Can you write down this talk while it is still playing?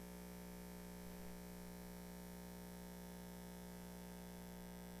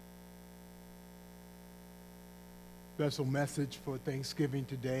Special message for Thanksgiving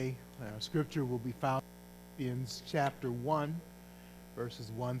today. Our scripture will be found in Philippians chapter 1,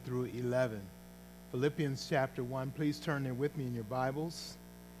 verses 1 through 11. Philippians chapter 1, please turn there with me in your Bibles.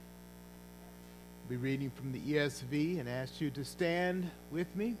 I'll be reading from the ESV and ask you to stand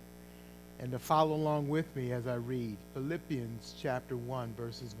with me and to follow along with me as I read. Philippians chapter 1,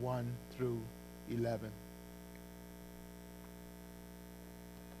 verses 1 through 11.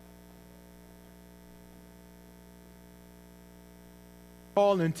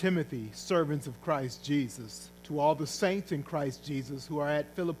 Paul and Timothy, servants of Christ Jesus, to all the saints in Christ Jesus who are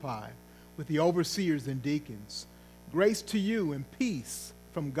at Philippi, with the overseers and deacons, grace to you and peace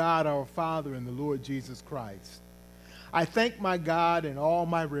from God our Father and the Lord Jesus Christ. I thank my God in all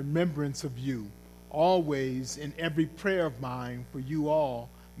my remembrance of you, always in every prayer of mine for you all,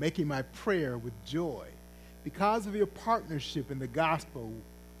 making my prayer with joy, because of your partnership in the gospel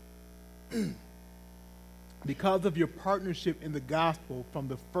because of your partnership in the gospel from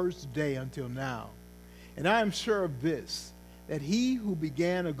the first day until now. And I am sure of this, that he who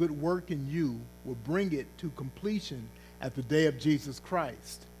began a good work in you will bring it to completion at the day of Jesus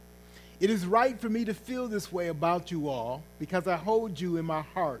Christ. It is right for me to feel this way about you all, because I hold you in my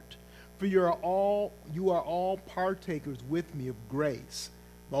heart, for you are all partakers with me of grace,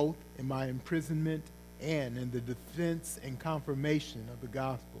 both in my imprisonment and in the defense and confirmation of the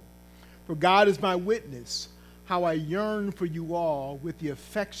gospel. For God is my witness, how I yearn for you all with the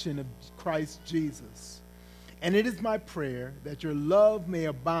affection of Christ Jesus. And it is my prayer that your love may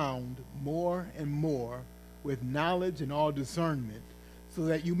abound more and more with knowledge and all discernment, so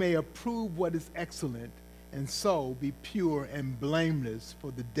that you may approve what is excellent, and so be pure and blameless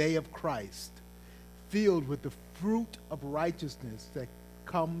for the day of Christ, filled with the fruit of righteousness that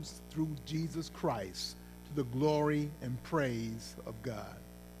comes through Jesus Christ, to the glory and praise of God.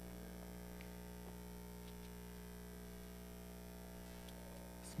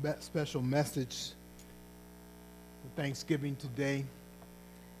 Special message for Thanksgiving today.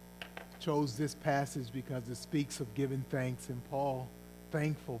 Chose this passage because it speaks of giving thanks, and Paul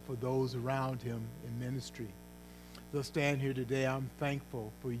thankful for those around him in ministry. So I stand here today, I'm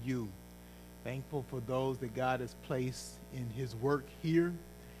thankful for you. Thankful for those that God has placed in his work here,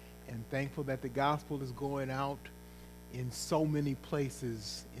 and thankful that the gospel is going out in so many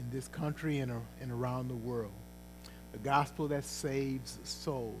places in this country and around the world. The gospel that saves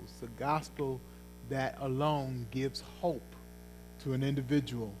souls, the gospel that alone gives hope to an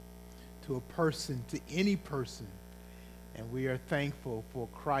individual, to a person, to any person. And we are thankful for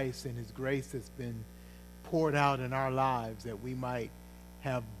Christ and his grace that's been poured out in our lives, that we might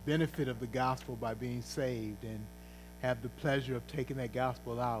have benefit of the gospel by being saved and have the pleasure of taking that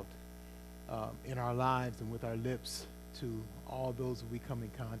gospel out in our lives and with our lips to all those we come in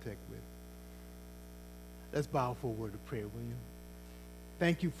contact with. Let's bow for a word of prayer, will you?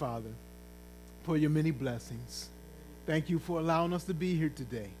 Thank you, Father, for your many blessings. Thank you for allowing us to be here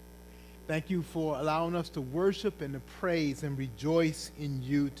today. Thank you for allowing us to worship and to praise and rejoice in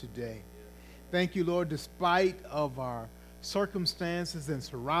you today. Thank you, Lord, despite of our circumstances and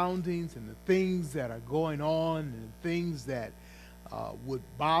surroundings and the things that are going on and things that would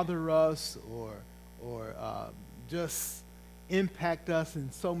bother us or just impact us in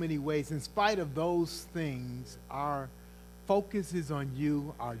so many ways. In spite of those things, our focus is on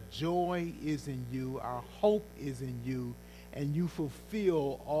you, our joy is in you, our hope is in you, and you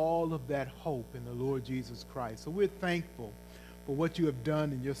fulfill all of that hope in the Lord Jesus Christ. So we're thankful for what you have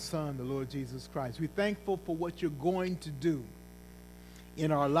done in your Son, the Lord Jesus Christ. We're thankful for what you're going to do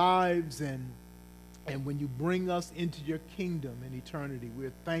in our lives, and when you bring us into your kingdom in eternity.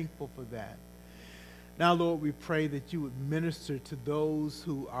 We're thankful for that. Now, Lord, we pray that you would minister to those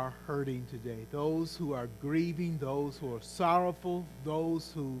who are hurting today, those who are grieving, those who are sorrowful,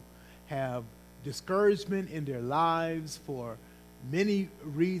 those who have discouragement in their lives for many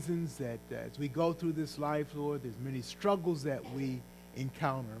reasons, that as we go through this life, Lord, there's many struggles that we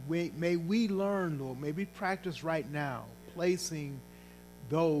encounter. May we learn, Lord, may we practice right now, placing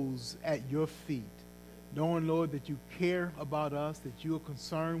those at your feet, knowing, Lord, that you care about us, that you are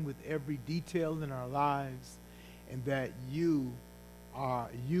concerned with every detail in our lives, and that you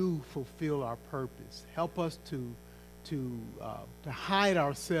fulfill our purpose. Help us to hide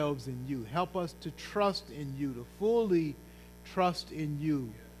ourselves in you. Help us to trust in you, to fully trust in you,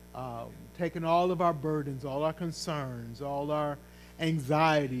 taking all of our burdens, all our concerns, all our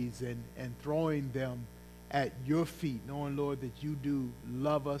anxieties, and throwing them at your feet, knowing, Lord, that you do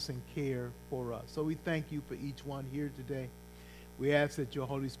love us and care for us. So we thank you for each one here today. We ask that your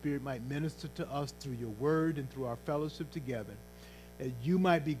Holy Spirit might minister to us through your word and through our fellowship together, that you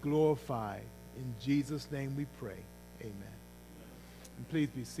might be glorified. In Jesus' name we pray. Amen. And please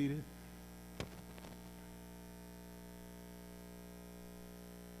be seated.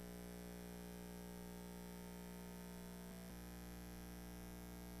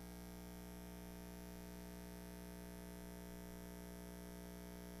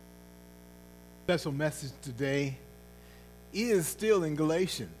 Special message today is still in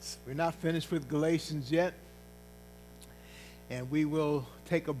Galatians. We're not finished with Galatians yet, and we will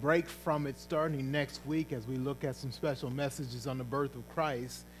take a break from it starting next week as we look at some special messages on the birth of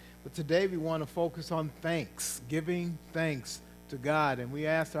Christ. But today we want to focus on thanks, giving thanks to God. And we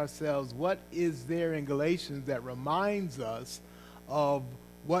ask ourselves, what is there in Galatians that reminds us of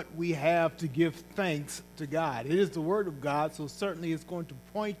what we have to give thanks to God? It is the Word of God, so certainly it's going to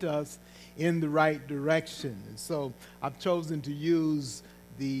point us in the right direction. And so I've chosen to use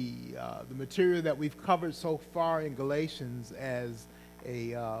the material that we've covered so far in Galatians as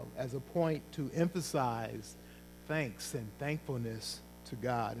a point to emphasize thanks and thankfulness to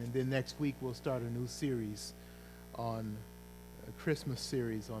God. And then next week we'll start a new series on a Christmas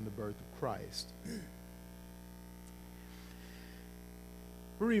series on the birth of Christ.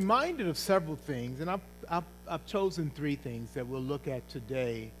 We're reminded of several things, and I've chosen three things that we'll look at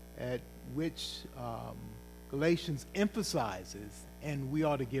today, at which Galatians emphasizes and we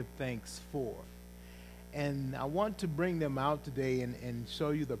ought to give thanks for. And I want to bring them out today and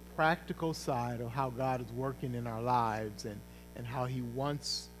show you the practical side of how God is working in our lives and how he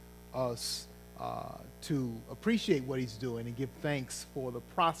wants us to appreciate what he's doing and give thanks for the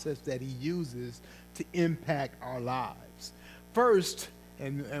process that he uses to impact our lives. First,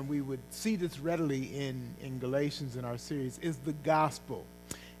 and we would see this readily in Galatians in our series, is the gospel.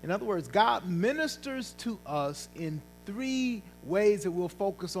 In other words, God ministers to us in three ways that we'll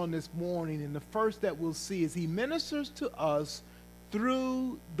focus on this morning. And the first that we'll see is he ministers to us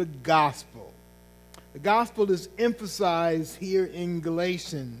through the gospel. The gospel is emphasized here in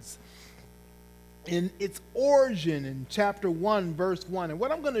Galatians in its origin in chapter 1, verse 1. And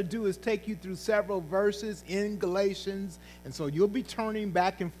what I'm going to do is take you through several verses in Galatians. And so you'll be turning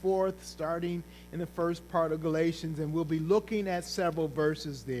back and forth, starting in the first part of Galatians, and we'll be looking at several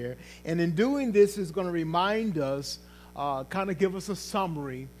verses there. And in doing this is going to remind us, kind of give us a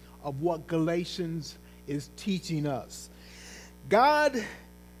summary of what Galatians is teaching us. God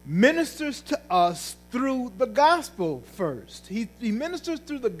ministers to us through the gospel first. He ministers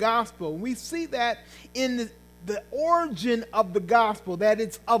through the gospel. We see that in the origin of the gospel, that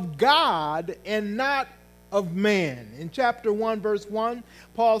it's of God and not of man. In chapter 1, verse 1,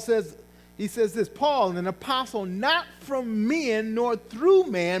 he says this, Paul, an apostle, not from men nor through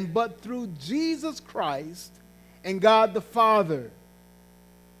man, but through Jesus Christ and God the Father.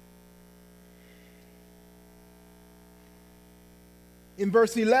 In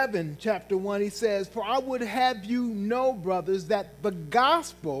verse 11, chapter 1, he says, for I would have you know, brothers, that the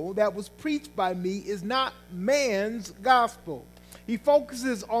gospel that was preached by me is not man's gospel. He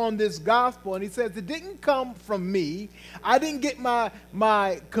focuses on this gospel, and he says, it didn't come from me. I didn't get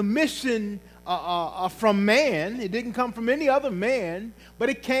my commission from man. It didn't come from any other man, but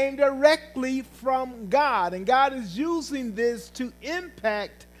it came directly from God. And God is using this to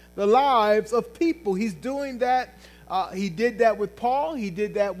impact the lives of people. He's doing that. He did that with Paul. He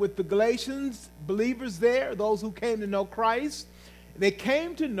did that with the Galatians believers there, those who came to know Christ. They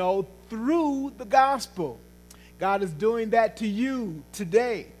came to know through the gospel. God is doing that to you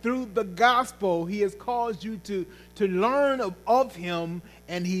today. Through the gospel, he has caused you to learn of him,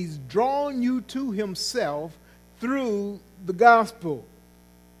 and he's drawn you to himself through the gospel.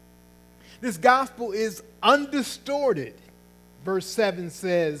 This gospel is undistorted. Verse 7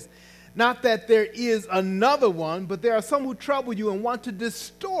 says, not that there is another one, but there are some who trouble you and want to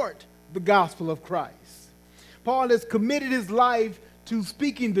distort the gospel of Christ. Paul has committed his life to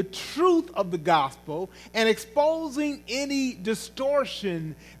speaking the truth of the gospel and exposing any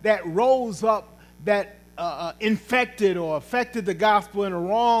distortion that rose up that infected or affected the gospel in a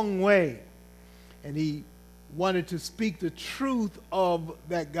wrong way. And he wanted to speak the truth of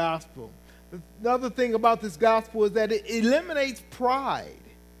that gospel. The other thing about this gospel is that it eliminates pride.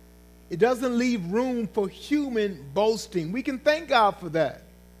 It doesn't leave room for human boasting. We can thank God for that.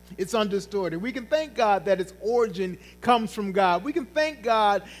 It's undistorted. We can thank God that its origin comes from God. We can thank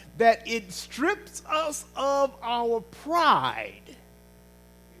God that it strips us of our pride.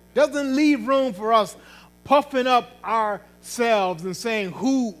 Doesn't leave room for us puffing up ourselves and saying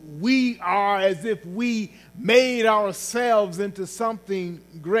who we are as if we made ourselves into something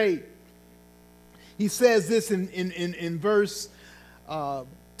great. He says this in verse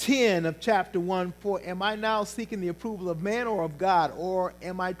 10 of chapter 1, for am I now seeking the approval of man or of God, or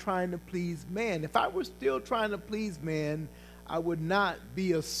am I trying to please man? If I were still trying to please man, I would not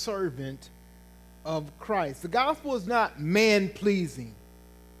be a servant of Christ. The gospel is not man-pleasing.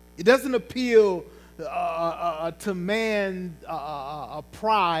 It doesn't appeal to man's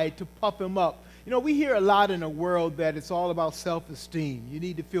pride to puff him up. You know, we hear a lot in the world that it's all about self-esteem. You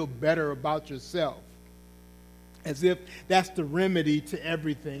need to feel better about yourself, as if that's the remedy to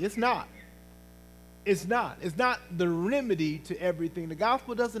everything. It's not. It's not. It's not the remedy to everything. The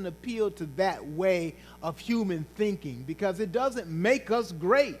gospel doesn't appeal to that way of human thinking because it doesn't make us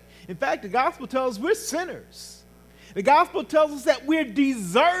great. In fact, the gospel tells us we're sinners. The gospel tells us that we're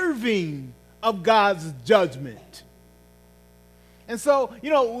deserving of God's judgment. And so, you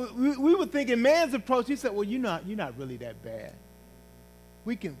know, we were thinking man's approach. He said, well, you're not really that bad.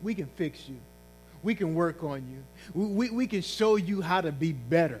 We can fix you. We can work on you. We can show you how to be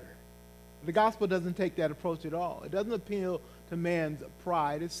better. The gospel doesn't take that approach at all. It doesn't appeal to man's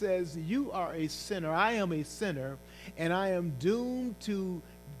pride. It says, you are a sinner, I am a sinner, and I am doomed to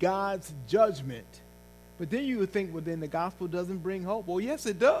God's judgment. But then you would think, well, then the gospel doesn't bring hope. Well, yes,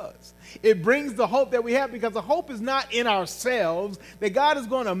 it does. It brings the hope that we have because the hope is not in ourselves, that God is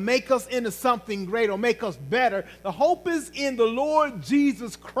going to make us into something great or make us better. The hope is in the Lord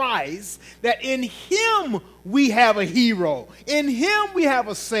Jesus Christ, that in him we have a hero. In him we have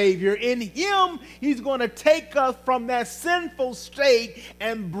a savior. In him he's going to take us from that sinful state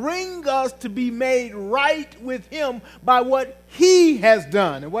and bring us to be made right with him by what he has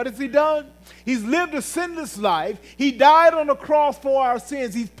done. And what has he done? He's lived a sinless life. He died on the cross for our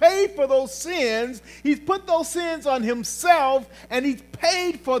sins. He's paid for those sins. He's put those sins on himself, and he's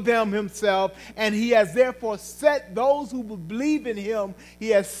paid for them himself. And he has therefore set those who believe in him, he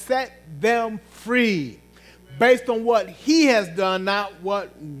has set them free based on what he has done, not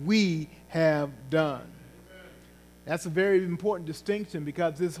what we have done. That's a very important distinction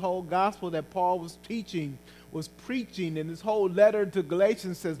because this whole gospel that Paul was preaching, and this whole letter to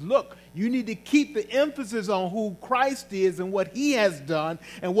Galatians says, look, you need to keep the emphasis on who Christ is and what he has done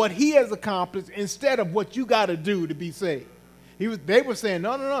and what he has accomplished instead of what you got to do to be saved. They were saying,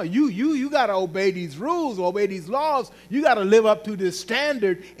 no, you got to obey these rules, obey these laws. You got to live up to this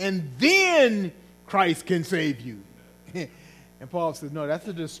standard, and then Christ can save you. And Paul says, no, that's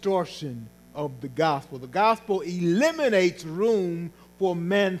a distortion of the gospel. The gospel eliminates room for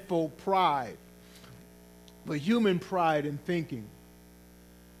manful pride, for human pride in thinking.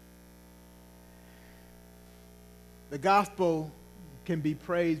 The gospel can be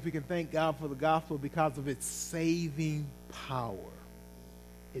praised. We can thank God for the gospel because of its saving power.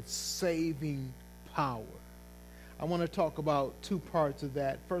 Its saving power. I want to talk about two parts of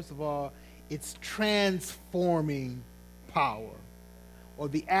that. First of all, its transforming power, or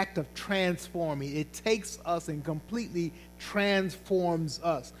the act of transforming. It takes us and completely transforms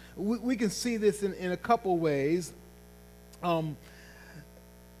us. We can see this in a couple ways.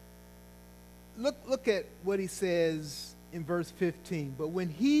 Look at what he says in verse 15. But when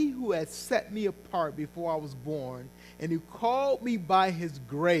he who had set me apart before I was born, and who called me by his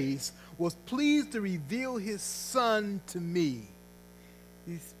grace, was pleased to reveal his Son to me.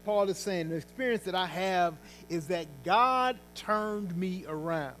 Paul is saying the experience that I have is that God turned me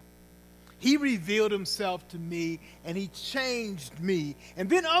around. He revealed himself to me, and he changed me. And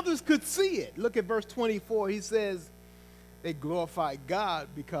then others could see it. Look at verse 24. He says, they glorified God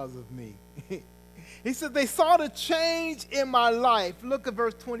because of me. He said they saw the change in my life. Look at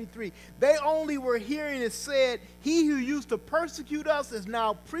verse 23. They only were hearing it said, he who used to persecute us is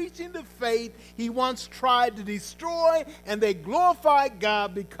now preaching the faith he once tried to destroy, and they glorified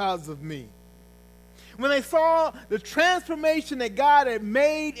God because of me. When they saw the transformation that God had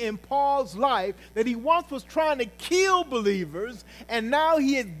made in Paul's life, that he once was trying to kill believers, and now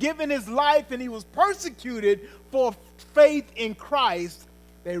he had given his life and he was persecuted for faith in Christ,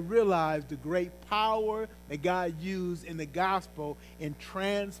 they realized the great power that God used in the gospel in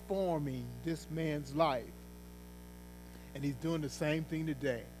transforming this man's life. And he's doing the same thing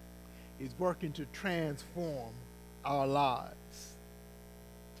today. He's working to transform our lives.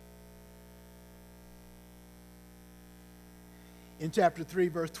 In chapter 3,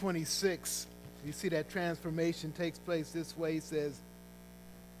 verse 26, you see that transformation takes place this way. It says,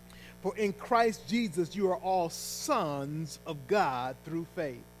 for in Christ Jesus you are all sons of God through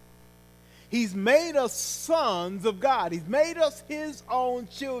faith. He's made us sons of God. He's made us his own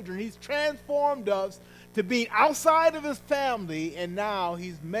children. He's transformed us to be outside of his family, and now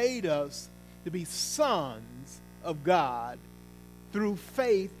he's made us to be sons of God through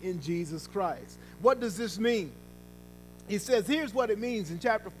faith in Jesus Christ. What does this mean? He says, here's what it means in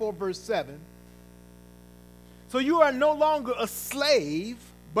chapter 4, verse 7. So you are no longer a slave,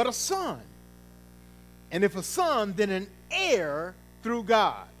 but a son. And if a son, then an heir through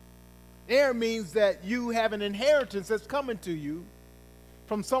God. Heir means that you have an inheritance that's coming to you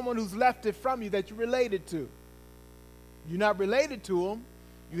from someone who's left it from you that you're related to. You're not related to them.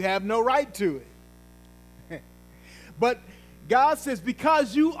 You have no right to it. But God says,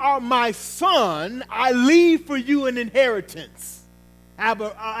 because you are my son, I leave for you an inheritance. I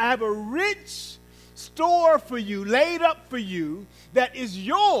have a rich store for you, laid up for you, that is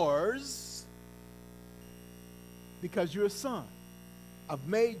yours because you're a son. I've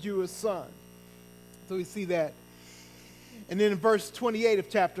made you a son. So we see that. And then in verse 28 of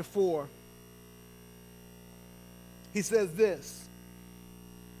chapter 4, he says this.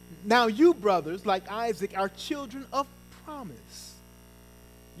 Now you, brothers, like Isaac, are children of promise.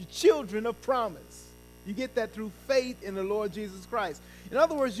 You're children of promise. You get that through faith in the Lord Jesus Christ. In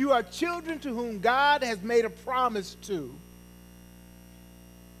other words, you are children to whom God has made a promise to.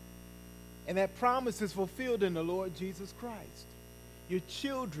 And that promise is fulfilled in the Lord Jesus Christ. You're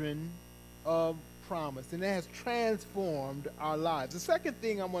children of promise, and that has transformed our lives. The second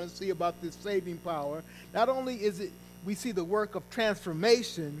thing I want to see about this saving power, not only is it we see the work of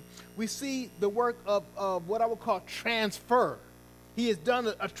transformation, we see the work of what I would call transfer. He has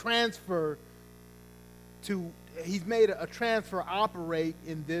done a transfer he's made a transfer operate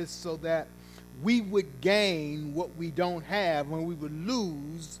in this so that we would gain what we don't have when we would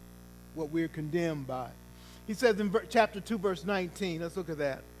lose what we're condemned by. He says in chapter 2, verse 19, let's look at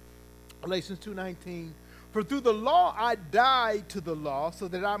that. Galatians 2:19, for through the law I died to the law so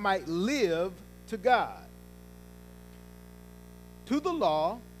that I might live to God. To the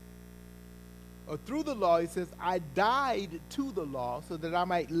law, or through the law, he says, I died to the law so that I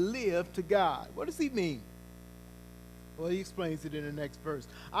might live to God. What does he mean? Well, he explains it in the next verse.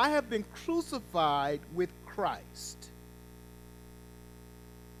 I have been crucified with Christ.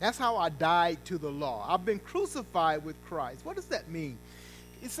 That's how I died to the law. I've been crucified with Christ. What does that mean?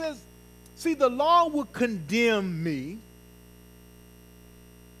 It says, see, the law will condemn me,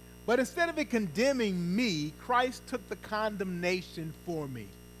 but instead of it condemning me, Christ took the condemnation for me.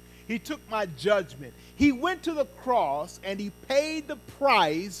 He took my judgment. He went to the cross and he paid the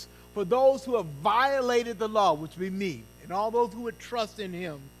price for those who have violated the law, which would be me. And all those who would trust in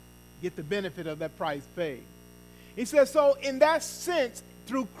him get the benefit of that price paid. He says, so in that sense,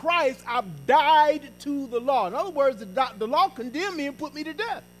 through Christ, I've died to the law. In other words, the law condemned me and put me to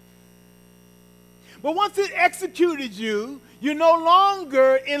death. But once it executed you, you're no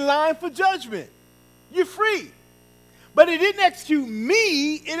longer in line for judgment. You're free. But it didn't execute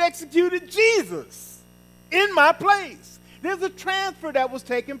me, it executed Jesus in my place. There's a transfer that was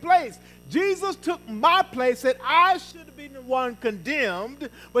taking place. Jesus took my place that I should have been the one condemned,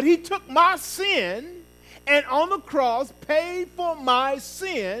 but he took my sin and on the cross paid for my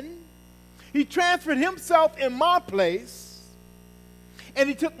sin. He transferred himself in my place, and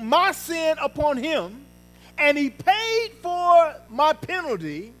he took my sin upon him, and he paid for my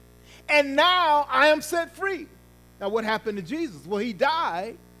penalty, and now I am set free. Now, what happened to Jesus? Well, he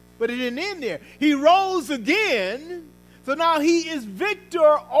died, but it didn't end there. He rose again, so now he is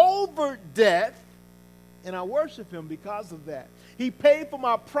victor over death, and I worship him because of that. He paid for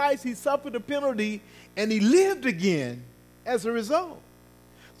my price, he suffered the penalty, and he lived again as a result.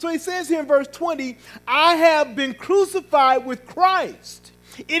 So he says here in verse 20, I have been crucified with Christ.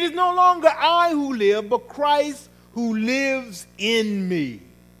 It is no longer I who live, but Christ who lives in me.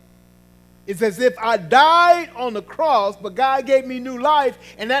 It's as if I died on the cross, but God gave me new life,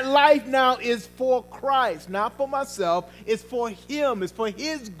 and that life now is for Christ, not for myself. It's for him. It's for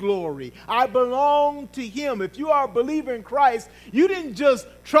his glory. I belong to him. If you are a believer in Christ, you didn't just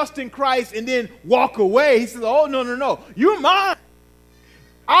trust in Christ and then walk away. He says, oh, no. You're mine.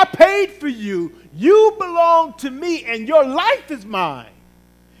 I paid for you. You belong to me, and your life is mine.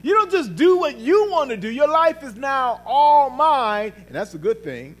 You don't just do what you want to do. Your life is now all mine, and that's a good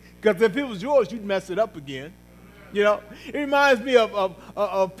thing. Because if it was yours, you'd mess it up again. You know, it reminds me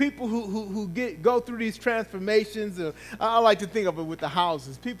of people who go through these transformations. I like to think of it with the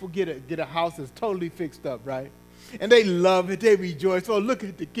houses. People get a house that's totally fixed up, right? And they love it. They rejoice. Oh, look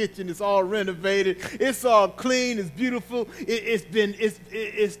at the kitchen. It's all renovated. It's all clean. It's beautiful. It's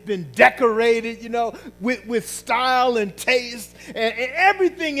been decorated, you know, with style and taste. And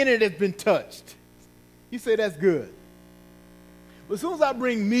everything in it has been touched. You say that's good. But as soon as I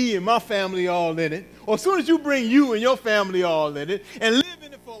bring me and my family all in it, or as soon as you bring you and your family all in it, and live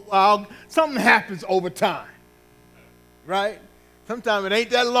in it for a while, something happens over time. Right? Sometimes it ain't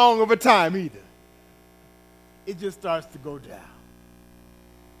that long of a time either. it just starts to go down.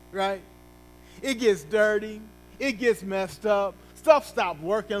 Right? It gets dirty. It gets messed up. Stuff stops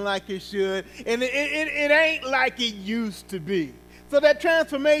working like it should. And it ain't like it used to be. So that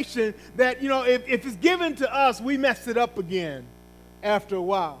transformation that, if it's given to us, we mess it up again after a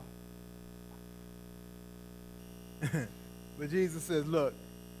while. But Jesus says, look,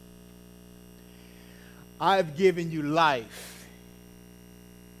 I've given you life,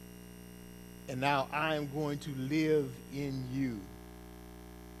 and now I am going to live in you.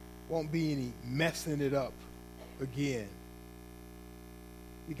 Won't be any messing it up again,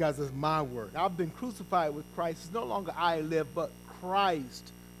 because it's my word. I've been crucified with Christ. It's no longer I live, but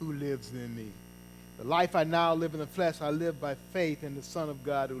Christ who lives in me. The life I now live in the flesh, I live by faith in the Son of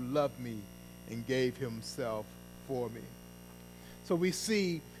God who loved me and gave himself for me. So we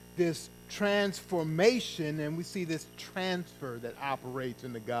see this transformation, and we see this transfer that operates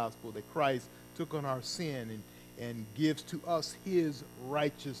in the gospel, that Christ took on our sin and gives to us his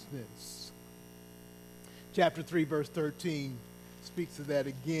righteousness. Chapter 3, verse 13 speaks of that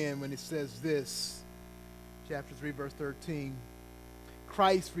again when it says this. Chapter 3, verse 13.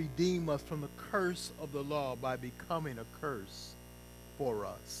 Christ redeemed us from the curse of the law by becoming a curse for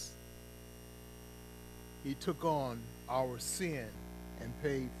us. He took on our sin and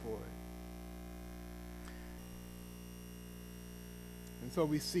paid for it. And so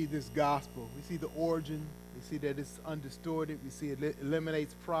we see this gospel. We see the origin. We see that it's undistorted. We see it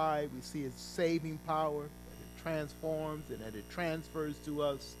eliminates pride. We see its saving power, that it transforms and that it transfers to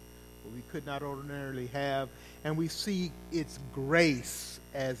us what we could not ordinarily have. And we see its grace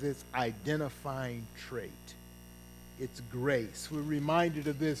as its identifying trait. It's grace. We're reminded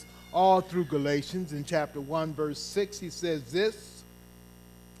of this all through Galatians. In chapter 1, verse 6, he says this,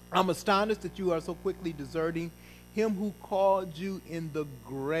 I'm astonished that you are so quickly deserting him who called you in the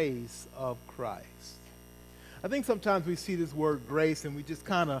grace of Christ. I think sometimes we see this word grace and we just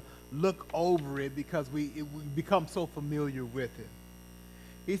kind of look over it because we become so familiar with it.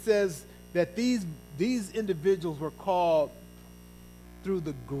 He says that these individuals were called through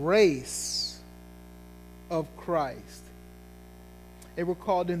the grace of Christ. They were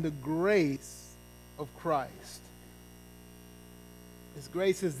called in the grace of Christ. This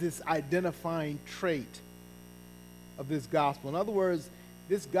grace is this identifying trait of this gospel. In other words,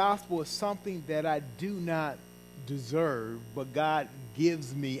 this gospel is something that I do not deserve, but God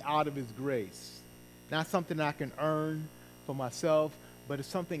gives me out of his grace. Not something I can earn for myself, but it's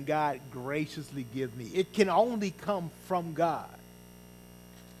something God graciously gives me. It can only come from God.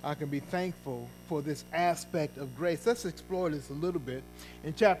 I can be thankful for this aspect of grace. Let's explore this a little bit.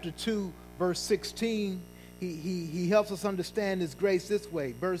 In chapter 2, verse 16, he helps us understand this grace this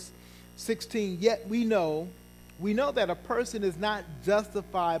way. Verse 16, yet we know that a person is not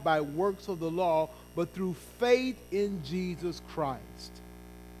justified by works of the law, but through faith in Jesus Christ.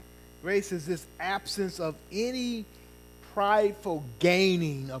 Grace is this absence of any prideful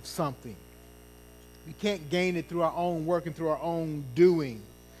gaining of something. We can't gain it through our own work and through our own doing.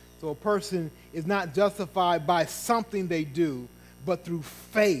 So a person is not justified by something they do, but through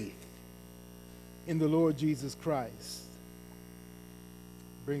faith in the Lord Jesus Christ.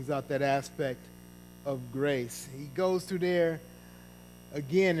 Brings out that aspect of grace. He goes through there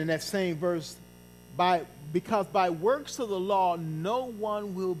again in that same verse, because by works of the law no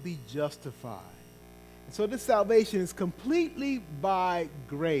one will be justified. And so this salvation is completely by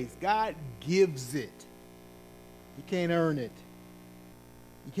grace. God gives it. You can't earn it.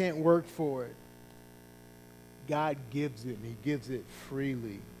 You can't work for it. God gives it, and he gives it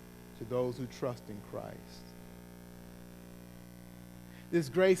freely to those who trust in Christ. This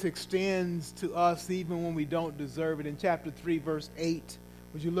grace extends to us even when we don't deserve it. In chapter 3, verse 8,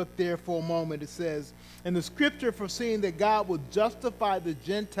 would you look there for a moment? It says, and the scripture, foreseeing that God will justify the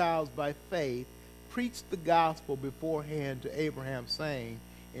Gentiles by faith, preached the gospel beforehand to Abraham, saying,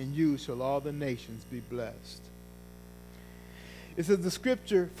 in you shall all the nations be blessed. It says the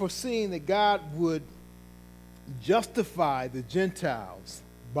scripture, foreseeing that God would justify the Gentiles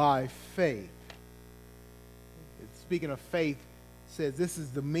by faith. Speaking of faith, says this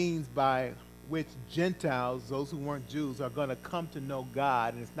is the means by which Gentiles, those who weren't Jews, are going to come to know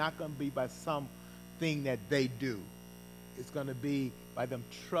God. And it's not going to be by something that they do. It's going to be by them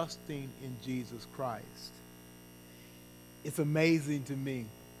trusting in Jesus Christ. It's amazing to me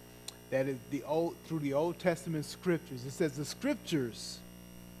that through the Old Testament scriptures, it says the scriptures,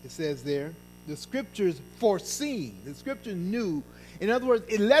 it says there, the scriptures foreseen, the scripture knew. In other words,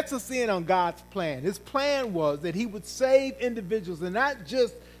 it lets us in on God's plan. His plan was that he would save individuals, and not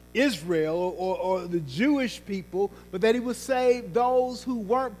just Israel or the Jewish people, but that he would save those who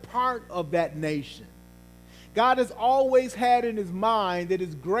weren't part of that nation. God has always had in his mind that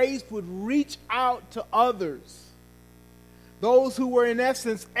his grace would reach out to others, those who were in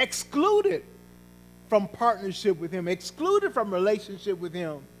essence excluded from partnership with him, excluded from relationship with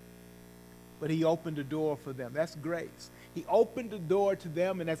him. But he opened the door for them. That's grace. He opened the door to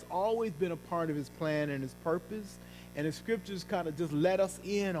them, and that's always been a part of his plan and his purpose. And the scriptures kind of just let us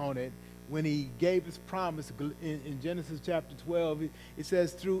in on it when he gave his promise in Genesis chapter 12. It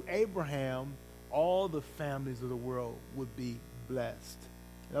says, through Abraham, all the families of the world would be blessed.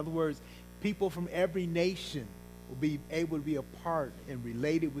 In other words, people from every nation will be able to be a part and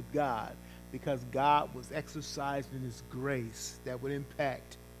related with God because God was exercising his grace that would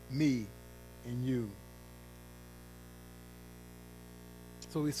impact me and you.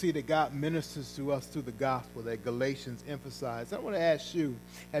 So we see that God ministers to us through the gospel that Galatians emphasized. I want to ask you,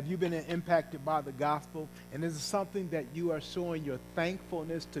 have you been impacted by the gospel? And is it something that you are showing your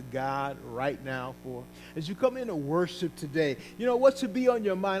thankfulness to God right now for? As you come into worship today, what should be on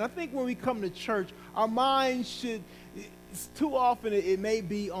your mind? I think when we come to church, our minds should, too often it may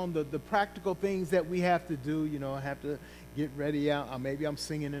be on the practical things that we have to do. I have to get ready out. Maybe I'm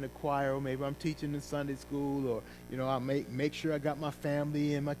singing in a choir, or maybe I'm teaching in Sunday school, or I make sure I got my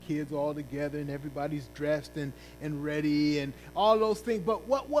family and my kids all together and everybody's dressed and ready and all those things. But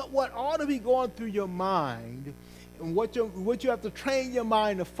what ought to be going through your mind, and what you have to train your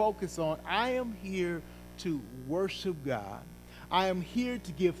mind to focus on? I am here to worship God. I am here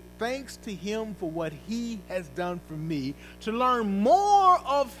to give thanks to him for what he has done for me, to learn more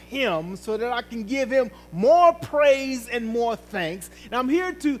of him so that I can give him more praise and more thanks. And I'm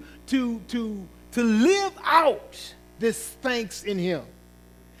here to live out this thanks in him.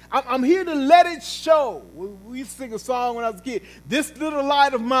 I'm here to let it show. We used to sing a song when I was a kid. This little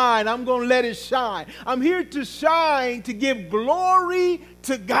light of mine, I'm going to let it shine. I'm here to shine, to give glory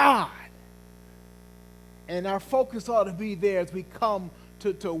to God. And our focus ought to be there as we come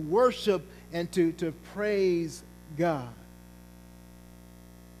to worship and to praise God.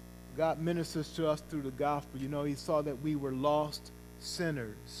 God ministers to us through the gospel. He saw that we were lost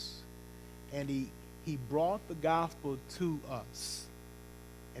sinners. And he brought the gospel to us.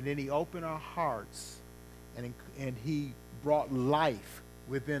 And then he opened our hearts. And he brought life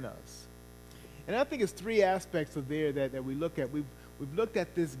within us. And I think it's three aspects of there that we look at. We've looked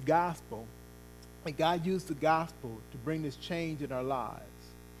at this gospel. And God used the gospel to bring this change in our lives.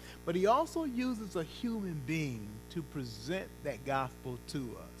 But he also uses a human being to present that gospel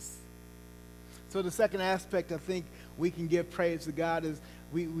to us. So the second aspect I think we can give praise to God is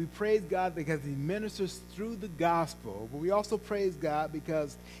we praise God because he ministers through the gospel. But we also praise God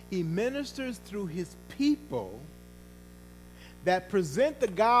because he ministers through his people that present the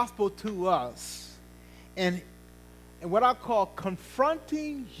gospel to us and what I call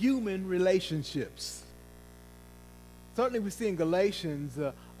confronting human relationships. Certainly we see in Galatians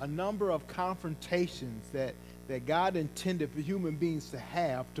a number of confrontations that God intended for human beings to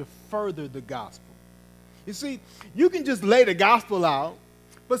have to further the gospel. You see, you can just lay the gospel out,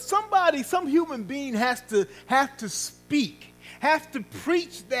 but some human being has to speak, has to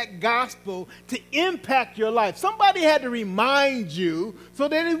preach that gospel to impact your life. Somebody had to remind you so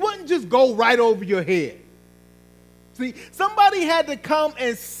that it wouldn't just go right over your head. See, somebody had to come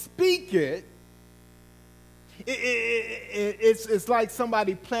and speak it. It's like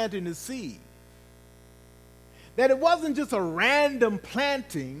somebody planting a seed. That it wasn't just a random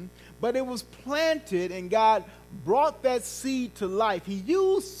planting, but it was planted and God brought that seed to life. He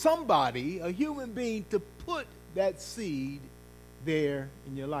used somebody, a human being, to put that seed there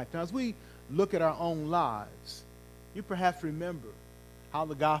in your life. Now, as we look at our own lives, you perhaps remember how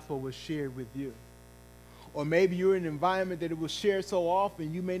the gospel was shared with you. Or maybe you're in an environment that it was shared so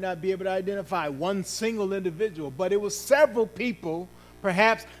often you may not be able to identify one single individual, but it was several people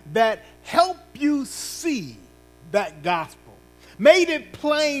perhaps that helped you see that gospel, made it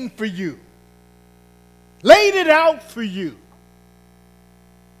plain for you, laid it out for you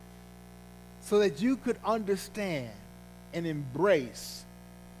so that you could understand and embrace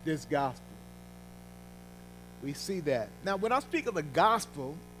this gospel. We see that. Now, when I speak of the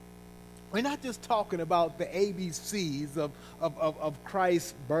gospel, we're not just talking about the ABCs of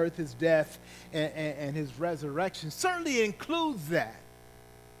Christ's birth, his death, and his resurrection. Certainly it includes that.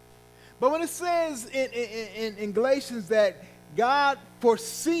 But when it says in Galatians that God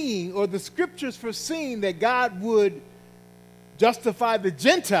foreseeing, or the scriptures foreseeing that God would justify the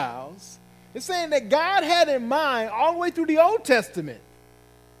Gentiles, it's saying that God had in mind all the way through the Old Testament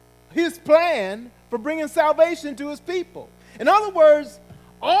his plan for bringing salvation to his people. In other words,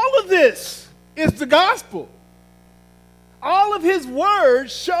 all of this is the gospel. All of his word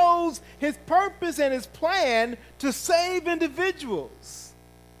shows his purpose and his plan to save individuals.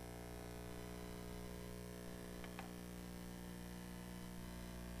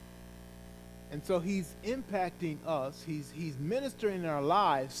 And so he's impacting us. He's ministering in our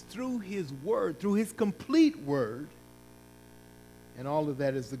lives through his word, through his complete word. And all of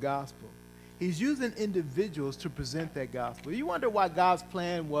that is the gospel. He's using individuals to present that gospel. You wonder why God's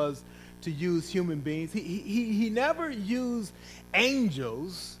plan was to use human beings. He never used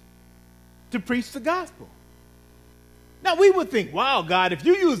angels to preach the gospel. Now we would think, wow, God, if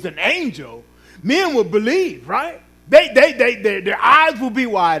you used an angel, men would believe, right? Their eyes will be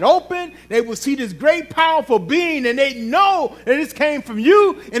wide open. They will see this great, powerful being, and they know that this came from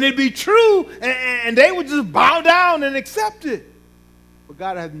you, and it'd be true, and they would just bow down and accept it. But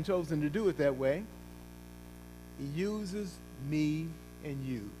God hasn't chosen to do it that way. He uses me and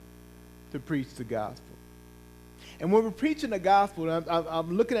you to preach the gospel. And when we're preaching the gospel,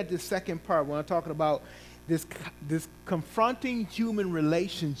 I'm looking at this second part when I'm talking about this confronting human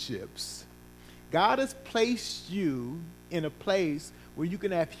relationships. God has placed you in a place where you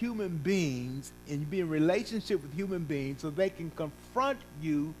can have human beings and be in relationship with human beings so they can confront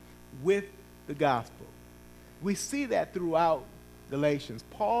you with the gospel. We see that throughout Galatians.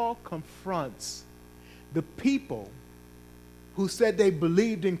 Paul confronts the people who said they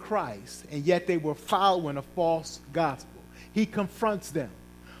believed in Christ and yet they were following a false gospel. He confronts them.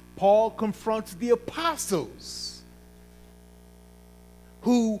 Paul confronts the apostles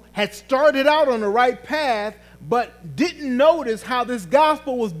who had started out on the right path but didn't notice how this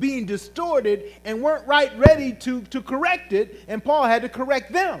gospel was being distorted and weren't ready to correct it, and Paul had to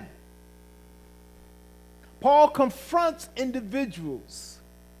correct them. Paul confronts individuals.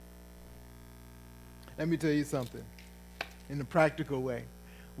 Let me tell you something in a practical way.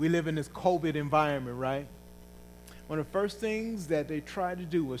 We live in this COVID environment, right? One of the first things that they tried to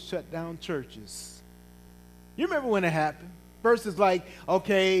do was shut down churches. You remember when it happened? First it's like,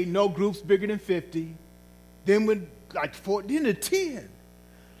 okay, no groups bigger than 50. Then when like 14 to 10.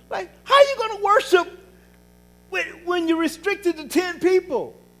 Like, how are you going to worship when you're restricted to 10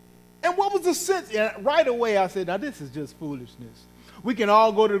 people? And what was the sense? And right away I said, now this is just foolishness. We can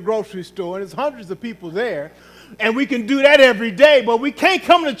all go to the grocery store and there's hundreds of people there. And we can do that every day, but we can't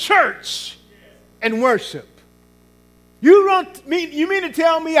come to church and worship. You mean to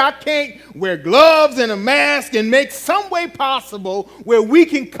tell me I can't wear gloves and a mask and make some way possible where we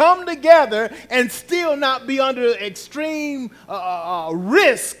can come together and still not be under extreme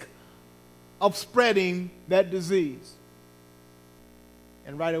risk of spreading that disease?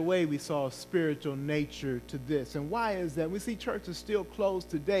 And right away we saw a spiritual nature to this. And why is that? We see churches still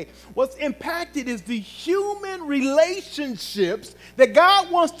closed today. What's impacted is the human relationships that God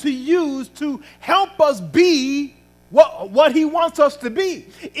wants to use to help us be what he wants us to be.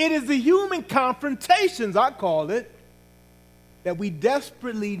 It is the human confrontations, I call it, that we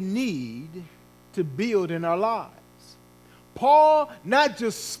desperately need to build in our lives. Paul not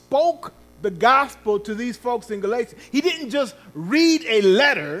just spoke the gospel to these folks in Galatia. He didn't just read a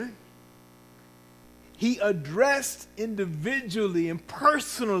letter. He addressed individually and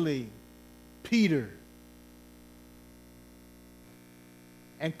personally Peter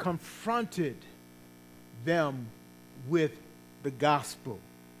and confronted them with the gospel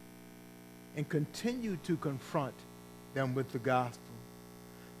and continued to confront them with the gospel.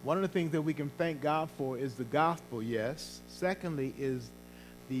 One of the things that we can thank God for is the gospel, yes. Secondly is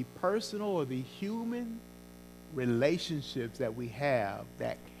the personal or the human relationships that we have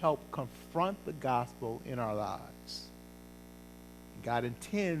that help confront the gospel in our lives. God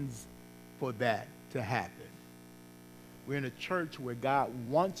intends for that to happen. We're in a church where God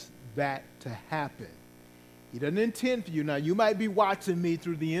wants that to happen. He doesn't intend for you. Now, you might be watching me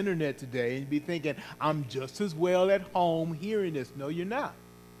through the internet today and be thinking, I'm just as well at home hearing this. No, you're not.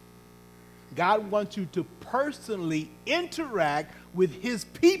 God wants you to personally interact with his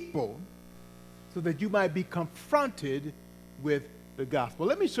people so that you might be confronted with the gospel.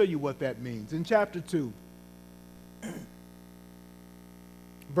 Let me show you what that means. In chapter 2,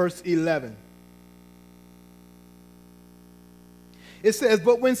 verse 11. It says,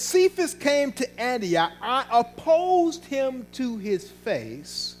 but when Cephas came to Antioch, I opposed him to his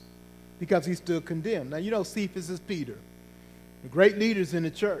face because he stood condemned. Now, you know Cephas is Peter, the great leaders in the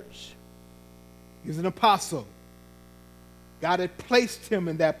church. He's an apostle. God had placed him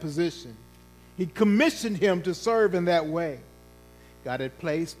in that position. He commissioned him to serve in that way. God had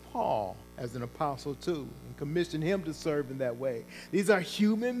placed Paul as an apostle too and commissioned him to serve in that way. These are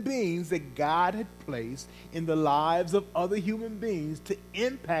human beings that God had placed in the lives of other human beings to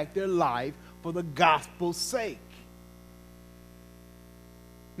impact their life for the gospel's sake.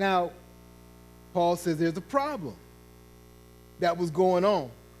 Now, Paul says there's a problem that was going on.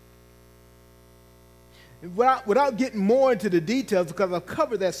 Without getting more into the details, because I've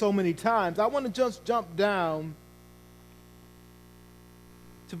covered that so many times, I want to just jump down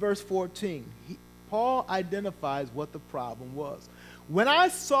to verse 14. Paul identifies what the problem was. When I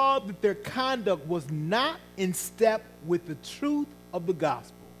saw that their conduct was not in step with the truth of the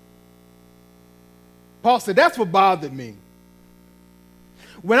gospel. Paul said, that's what bothered me.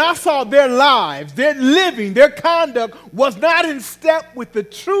 When I saw their lives, their living, their conduct was not in step with the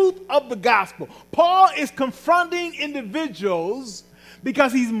truth of the gospel. Paul is confronting individuals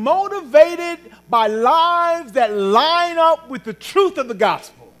because he's motivated by lives that line up with the truth of the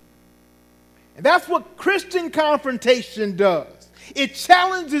gospel. And that's what Christian confrontation does. It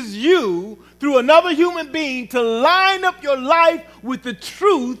challenges you through another human being to line up your life with the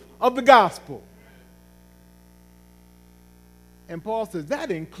truth of the gospel. And Paul says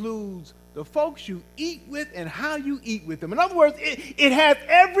that includes the folks you eat with and how you eat with them. In other words, it has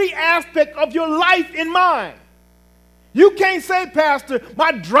every aspect of your life in mind. You can't say, Pastor,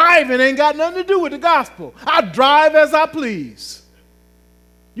 my driving ain't got nothing to do with the gospel. I drive as I please.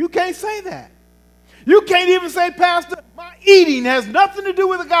 You can't say that. You can't even say, Pastor, my eating has nothing to do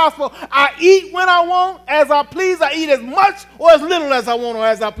with the gospel. I eat when I want, as I please. I eat as much or as little as I want or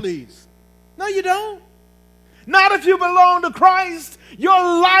as I please. No, you don't. Not if you belong to Christ. Your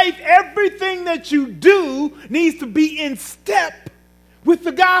life, everything that you do needs to be in step with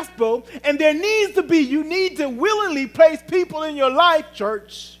the gospel. And there needs to be, you need to willingly place people in your life,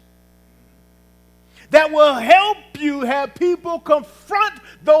 church, that will help you have people confront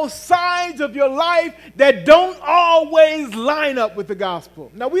those sides of your life that don't always line up with the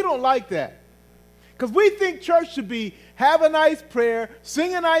gospel. Now, we don't like that. Because we think church should be have a nice prayer,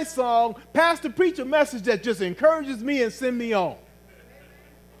 sing a nice song, pastor preach a message that just encourages me and send me on.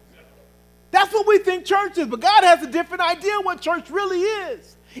 That's what we think church is. But God has a different idea of what church really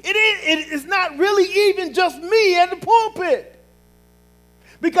is. It is not really even just me at the pulpit.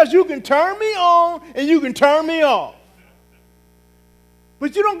 Because you can turn me on and you can turn me off.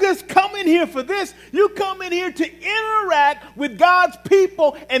 But you don't just come in here for this. You come in here to interact with God's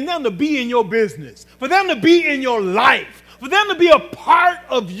people and them to be in your business, for them to be in your life, for them to be a part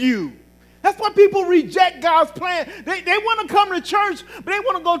of you. That's why people reject God's plan. They want to come to church, but they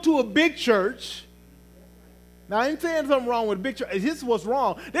want to go to a big church. Now, I ain't saying something wrong with a big church. This is what's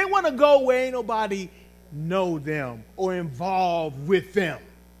wrong. They want to go where ain't nobody know them or involved with them.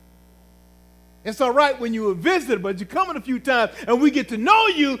 It's all right when you're a visitor, but you come in a few times and we get to know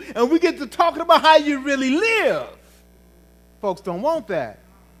you and we get to talking about how you really live. Folks don't want that.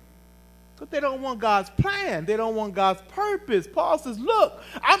 But they don't want God's plan. They don't want God's purpose. Paul says, look,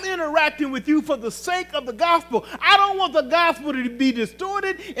 I'm interacting with you for the sake of the gospel. I don't want the gospel to be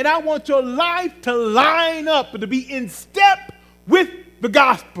distorted, and I want your life to line up and to be in step with the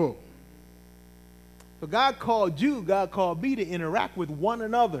gospel. So God called you, God called me to interact with one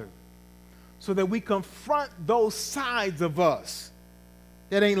another, so that we confront those sides of us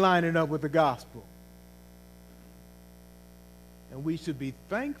that ain't lining up with the gospel. And we should be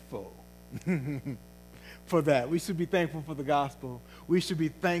thankful for that. We should be thankful for the gospel. We should be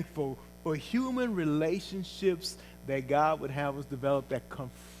thankful for human relationships that God would have us develop that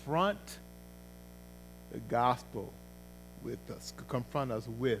confront the gospel with us, confront us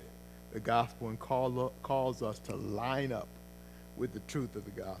with the gospel and calls us to line up with the truth of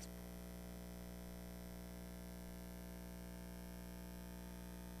the gospel.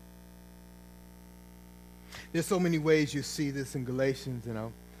 There's so many ways you see this in Galatians, and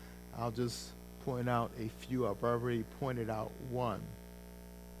I'll just point out a few. I've already pointed out one.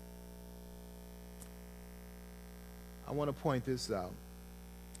 I want to point this out.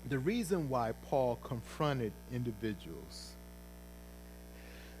 The reason why Paul confronted individuals,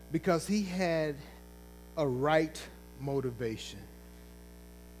 because he had a right motivation.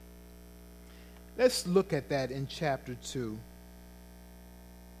 Let's look at that in chapter 2.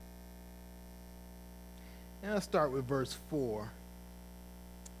 And I'll start with verse 4.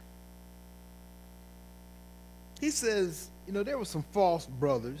 He says, there were some false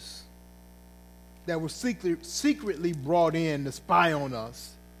brothers that were secretly brought in to spy on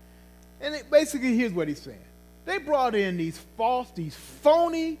us. And basically, here's what he's saying. They brought in these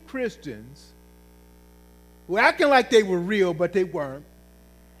phony Christians who were acting like they were real, but they weren't.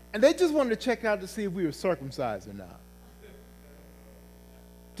 And they just wanted to check out to see if we were circumcised or not.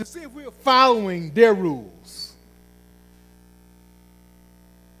 To see if we were following their rules.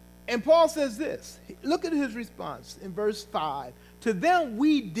 And Paul says this. Look at his response in verse 5. To them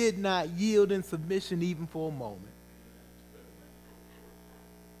we did not yield in submission even for a moment.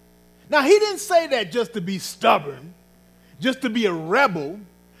 Now, he didn't say that just to be stubborn, just to be a rebel,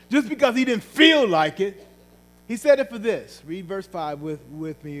 just because he didn't feel like it. He said it for this. Read verse 5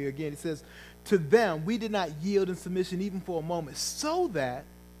 with me again. It says, to them we did not yield in submission even for a moment, so that,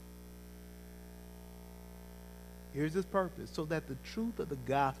 here's his purpose, so that the truth of the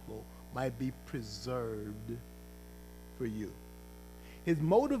gospel might be preserved for you. His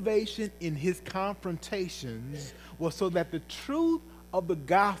motivation in his confrontations was so that the truth of the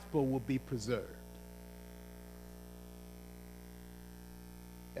gospel will be preserved.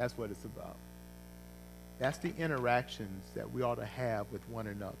 That's what it's about. That's the interactions that we ought to have with one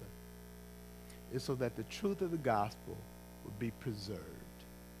another. It's so that the truth of the gospel will be preserved.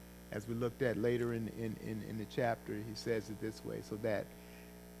 As we looked at later in the chapter, he says it this way, so that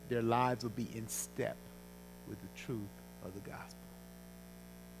their lives will be in step with the truth of the gospel.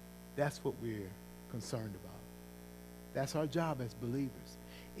 That's what we're concerned about. That's our job as believers.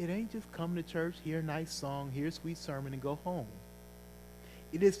 It ain't just come to church, hear a nice song, hear a sweet sermon, and go home.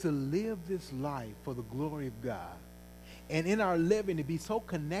 It is to live this life for the glory of God. And in our living, to be so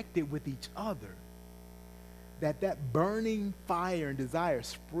connected with each other that that burning fire and desire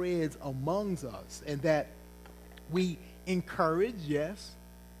spreads amongst us, and that we encourage, yes,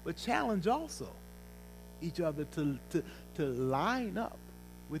 but challenge also each other to line up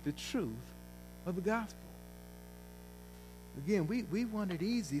with the truth of the gospel. Again, we want it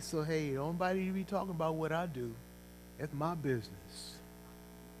easy, so hey, nobody be talking about what I do. That's my business.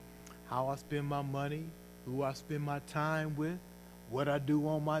 How I spend my money, who I spend my time with, what I do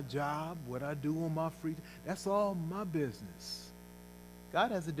on my job, what I do on my free time. That's all my business.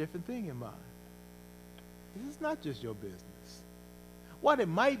 God has a different thing in mind. This is not just your business. What it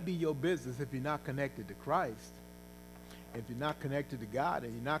might be your business if you're not connected to Christ, if you're not connected to God,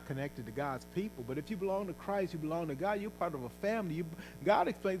 and you're not connected to God's people. But if you belong to Christ, you belong to God, you're part of a family. God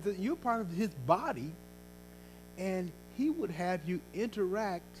explains that you're part of his body, and he would have you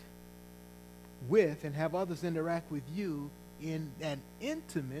interact with and have others interact with you in an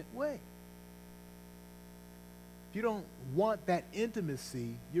intimate way. If you don't want that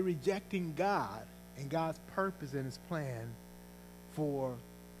intimacy, you're rejecting God and God's purpose and his plan for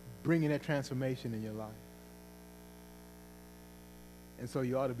bringing that transformation in your life. And so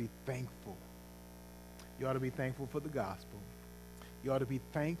you ought to be thankful. You ought to be thankful for the gospel. You ought to be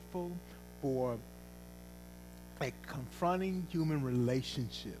thankful for confronting human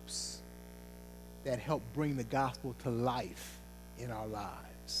relationships that help bring the gospel to life in our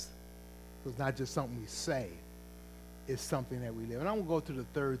lives. So it's not just something we say. It's something that we live. And I'm going to go to the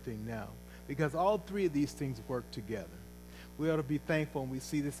third thing now, because all three of these things work together. We ought to be thankful, and we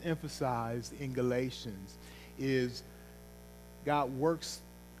see this emphasized in Galatians, is God works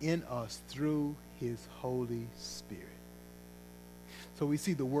in us through his Holy Spirit. So we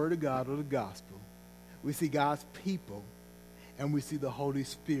see the Word of God, or the gospel. We see God's people, and we see the Holy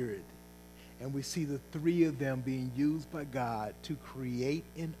Spirit. And we see the three of them being used by God to create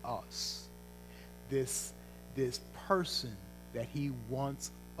in us this person that he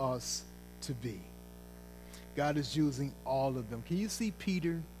wants us to be. God is using all of them. Can you see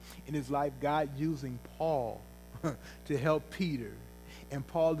Peter in his life, God using Paul to help Peter? And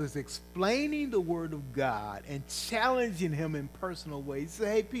Paul is explaining the word of God and challenging him in personal ways. He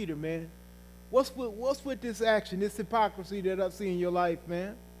said, hey, Peter, man, what's with this action, this hypocrisy that I see in your life,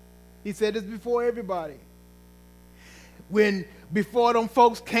 man? He said this before everybody. Before them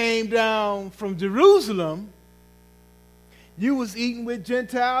folks came down from Jerusalem, you was eating with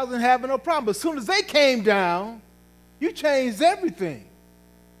Gentiles and having no problem. But as soon as they came down, you changed everything.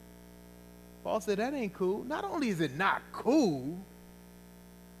 Paul said, that ain't cool. Not only is it not cool,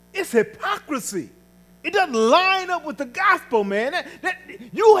 it's hypocrisy. It doesn't line up with the gospel, man.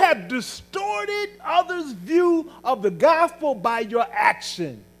 You have distorted others' view of the gospel by your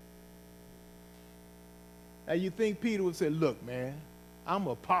action. Now you think Peter would say, look, man, I'm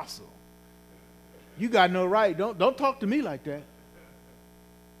an apostle. You got no right. Don't talk to me like that.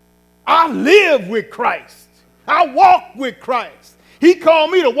 I live with Christ. I walk with Christ. He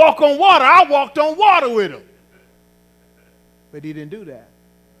called me to walk on water. I walked on water with him. But he didn't do that.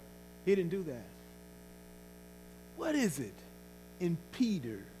 He didn't do that. What is it in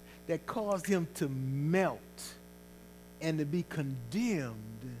Peter that caused him to melt and to be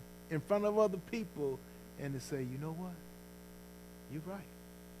condemned in front of other people and to say, you know what? You're right.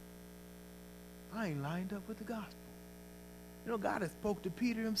 I ain't lined up with the gospel. You know, God had spoke to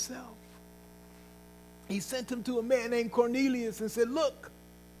Peter himself. He sent him to a man named Cornelius and said, look,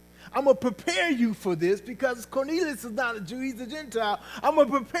 I'm going to prepare you for this, because Cornelius is not a Jew, he's a Gentile. I'm going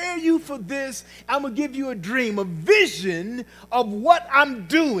to prepare you for this. I'm going to give you a dream, a vision of what I'm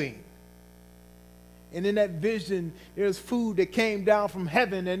doing. And in that vision, there's food that came down from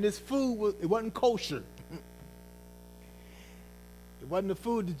heaven, and this food, it wasn't kosher. It wasn't the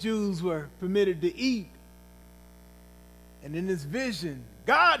food the Jews were permitted to eat. And in this vision,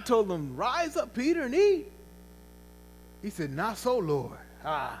 God told them, rise up, Peter, and eat. He said, not so, Lord.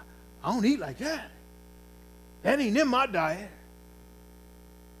 I don't eat like that. That ain't in my diet.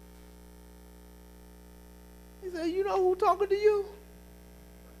 He said, you know who's talking to you?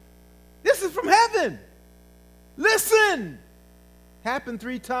 This is from heaven. Listen. Happened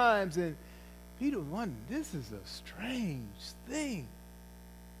 3 times, and Peter was wondering, this is a strange thing.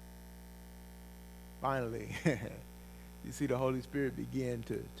 Finally, you see the Holy Spirit begin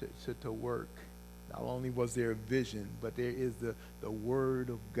to work. Not only was there a vision, but there is the Word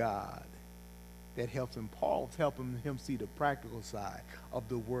of God that helps him. Paul's helping him see the practical side of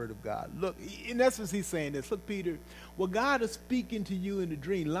the Word of God. Look, in essence, he's saying this. Look, Peter, what God is speaking to you in the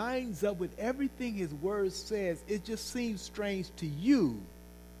dream lines up with everything his Word says. It just seems strange to you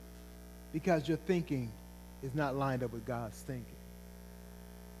because your thinking is not lined up with God's thinking.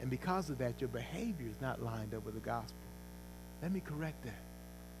 And because of that, your behavior is not lined up with the gospel. Let me correct that.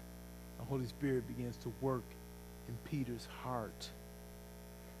 The Holy Spirit begins to work in Peter's heart.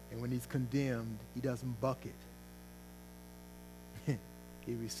 And when he's condemned, he doesn't buck it.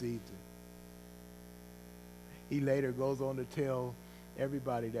 He receives it. He later goes on to tell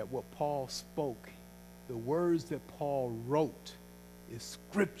everybody that what Paul spoke, the words that Paul wrote, is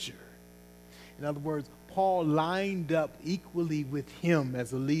scripture. In other words, Paul lined up equally with him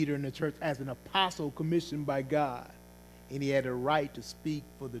as a leader in the church, as an apostle commissioned by God. And he had a right to speak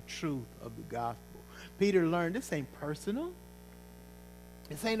for the truth of the gospel. Peter learned this ain't personal.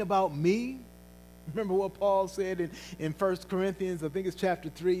 This ain't about me. Remember what Paul said in 1 Corinthians, I think it's chapter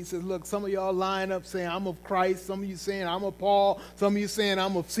 3. He says, look, some of y'all line up saying I'm of Christ. Some of you saying I'm of Paul. Some of you saying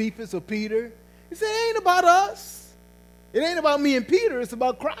I'm of Cephas or Peter. He said, it ain't about us. It ain't about me and Peter. It's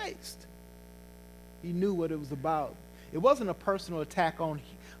about Christ. He knew what it was about. It wasn't a personal attack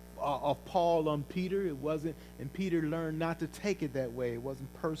of Paul on Peter. It wasn't, and Peter learned not to take it that way. It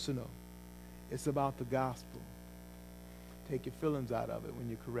wasn't personal. It's about the gospel. Take your feelings out of it when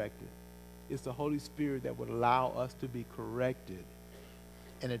you correct it. It's the Holy Spirit that would allow us to be corrected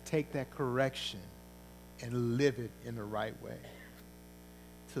and to take that correction and live it in the right way.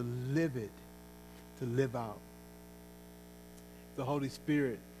 To live it, to live out. The Holy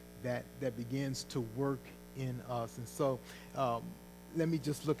Spirit that begins to work in us. And so let me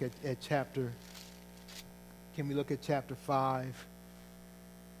just look at chapter, can we look at chapter 5?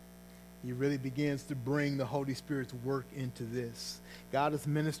 He really begins to bring the Holy Spirit's work into this. God is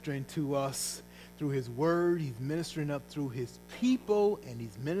ministering to us through his word. He's ministering up through his people, and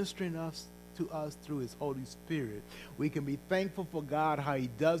he's ministering to us through his Holy Spirit. We can be thankful for God, how he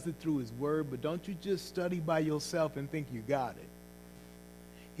does it through his word, but don't you just study by yourself and think you got it.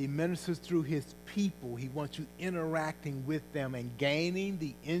 He ministers through his people. He wants you interacting with them and gaining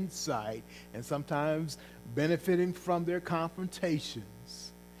the insight and sometimes benefiting from their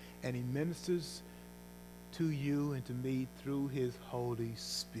confrontations. And he ministers to you and to me through his Holy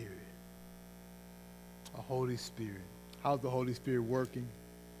Spirit. A Holy Spirit. How's the Holy Spirit working?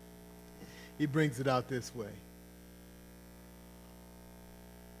 He brings it out this way.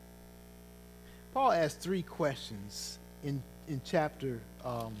 Paul asked 3 questions in chapter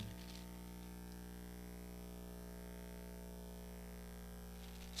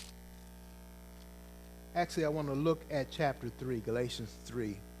actually I want to look at chapter 3, Galatians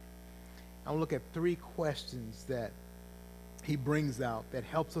 3. I want to look at 3 questions that he brings out that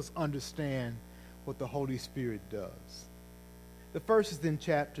helps us understand what the Holy Spirit does. The first is in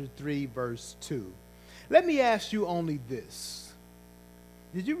chapter 3, verse 2. Let me ask you only this.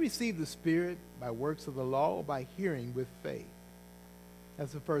 Did you receive the Spirit by works of the law or by hearing with faith?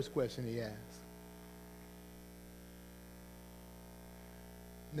 That's the first question he asks.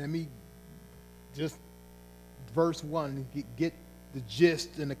 Let me just, verse 1, get the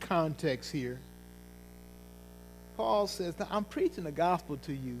gist and the context here. Paul says, I'm preaching the gospel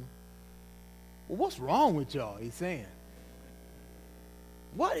to you. Well, what's wrong with y'all? He's saying.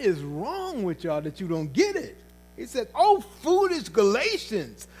 What is wrong with y'all that you don't get it? He said, oh, foolish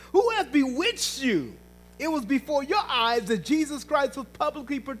Galatians, who has bewitched you? It was before your eyes that Jesus Christ was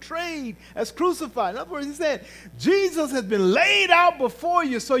publicly portrayed as crucified. In other words, he said, Jesus has been laid out before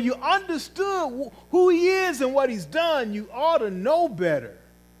you, so you understood who he is and what he's done. You ought to know better.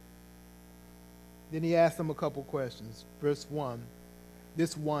 Then he asked them a couple questions. Verse 1.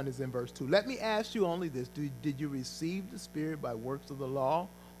 This one is in verse 2. Let me ask you only this. Did you receive the Spirit by works of the law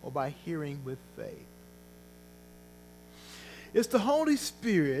or by hearing with faith? It's the Holy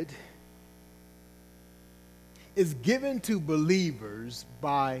Spirit is given to believers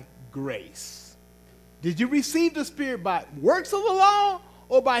by grace. Did you receive the Spirit by works of the law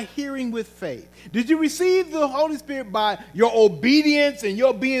or by hearing with faith? Did you receive the Holy Spirit by your obedience and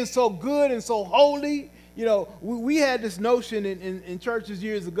your being so good and so holy? You know, we had this notion in churches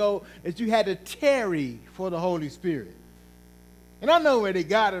years ago that you had to tarry for the Holy Spirit. And I know where they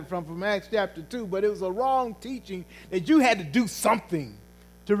got it from Acts chapter 2, but it was a wrong teaching that you had to do something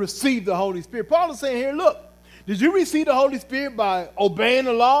to receive the Holy Spirit. Paul is saying here, look, did you receive the Holy Spirit by obeying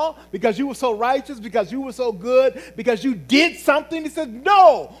the law because you were so righteous, because you were so good, because you did something? He says,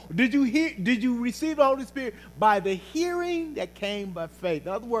 no. Did you receive the Holy Spirit by the hearing that came by faith?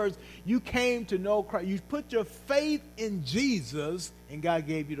 In other words, you came to know Christ. You put your faith in Jesus, and God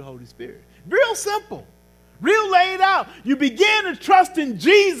gave you the Holy Spirit. Real simple. Real laid out. You began to trust in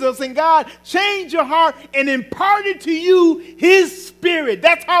Jesus, and God changed your heart and imparted to you his Spirit.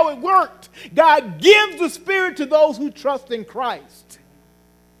 That's how it worked. God gives the Spirit to those who trust in Christ.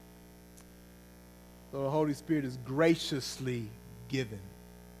 So the Holy Spirit is graciously given,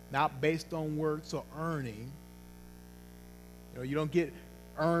 not based on works or earning. You know, you don't get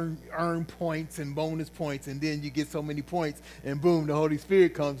earn points and bonus points, and then you get so many points, and boom, the Holy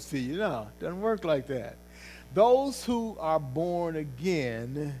Spirit comes to you. No, it doesn't work like that. Those who are born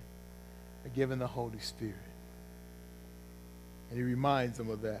again are given the Holy Spirit. And he reminds them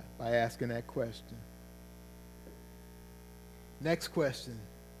of that by asking that question. Next question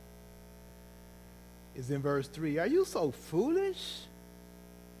is in verse 3. Are you so foolish?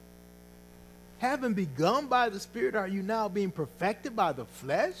 Having begun by the Spirit, are you now being perfected by the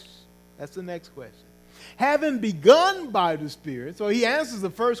flesh? That's the next question. Having begun by the Spirit, so he answers the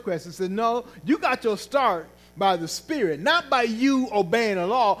first question, says, no, you got your start by the Spirit, not by you obeying the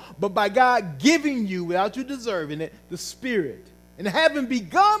law, but by God giving you, without you deserving it, the Spirit. And having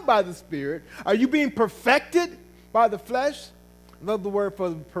begun by the Spirit, are you being perfected by the flesh? Another word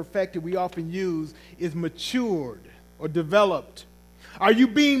for perfected we often use is matured or developed. Are you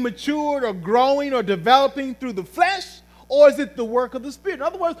being matured or growing or developing through the flesh, or is it the work of the Spirit? In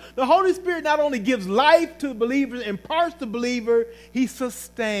other words, the Holy Spirit not only gives life to the believer, imparts the believer, he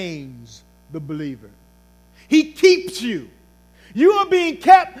sustains the believer. He keeps you. You are being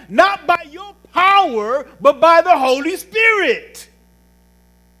kept not by your power, but by the Holy Spirit.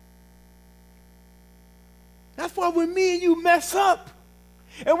 That's why when me and you mess up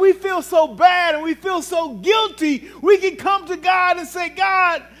and we feel so bad and we feel so guilty, we can come to God and say,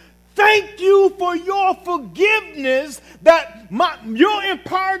 God, thank you for your forgiveness, that your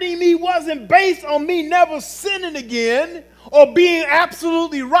imparting me wasn't based on me never sinning again or being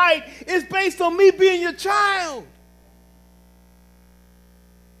absolutely right. It's based on me being your child.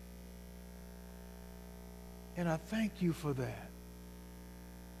 And I thank you for that.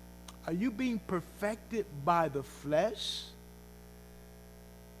 Are you being perfected by the flesh?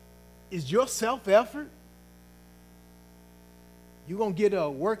 Is your self-effort? You going to get a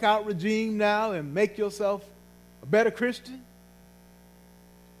workout regime now and make yourself a better Christian?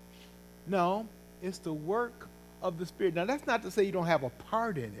 No, it's the work of the Spirit. Now, that's not to say you don't have a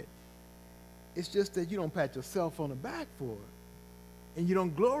part in it. It's just that you don't pat yourself on the back for it. And you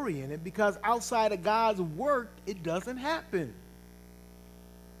don't glory in it, because outside of God's work, it doesn't happen.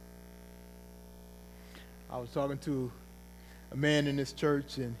 I was talking to a man in this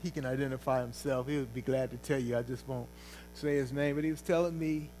church, and he can identify himself. He would be glad to tell you. I just won't say his name. But he was telling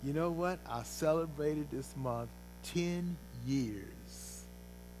me, you know what? I celebrated this month 10 years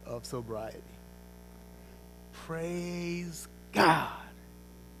of sobriety. Praise God.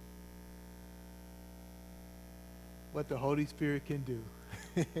 What the Holy Spirit can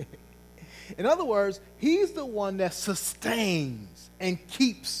do. In other words, he's the one that sustains and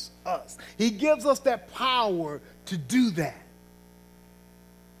keeps us. He gives us that power to do that.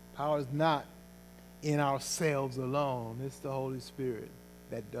 Power is not in ourselves alone. It's the Holy Spirit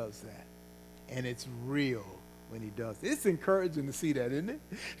that does that. And it's real when he does it. It's encouraging to see that, isn't it?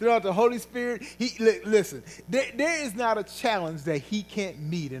 Throughout the Holy Spirit, listen, there is not a challenge that he can't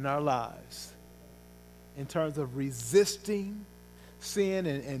meet in our lives in terms of resisting sin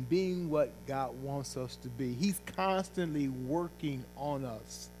and being what God wants us to be. He's constantly working on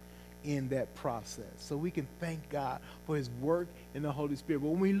us in that process. So we can thank God for his work in the Holy Spirit. But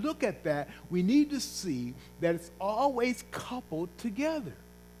when we look at that, we need to see that it's always coupled together.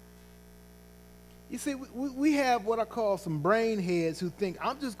 You see, we have what I call some brain heads who think,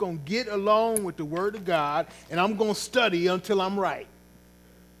 I'm just going to get along with the Word of God and I'm going to study until I'm right.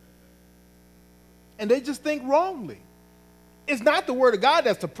 And they just think wrongly. It's not the word of God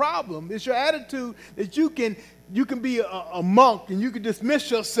that's the problem. It's your attitude that you can be a monk and you can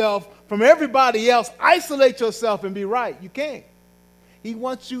dismiss yourself from everybody else, isolate yourself and be right. You can't. He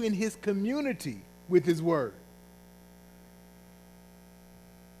wants you in his community with his word.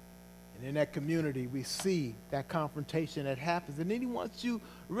 And in that community, we see that confrontation that happens. And then he wants you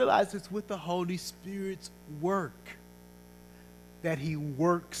to realize it's with the Holy Spirit's work that he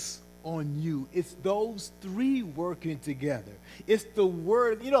works on you. It's those three working together. It's the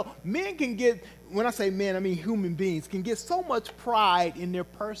word. You know, men can get, when I say men, I mean human beings, can get so much pride in their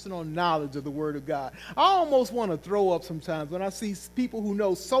personal knowledge of the word of God. I almost want to throw up sometimes when I see people who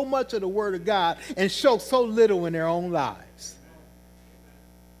know so much of the word of God and show so little in their own lives.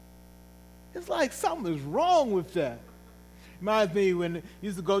 It's like something is wrong with that. Reminds me when you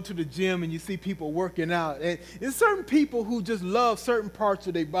used to go to the gym and you see people working out. And there's certain people who just love certain parts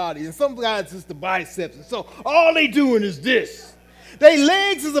of their body. And some guys it's the biceps. And so all they doing is this. Their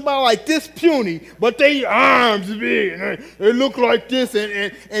legs is about like this puny, but their arms is big. And they look like this.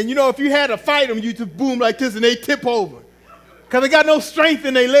 And you know, if you had to fight them, you just boom like this and they tip over. Because they got no strength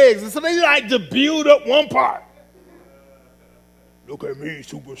in their legs. And so they like to build up one part. Look at me,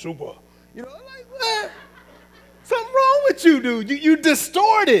 super. You know, like what? Something wrong with you, dude. You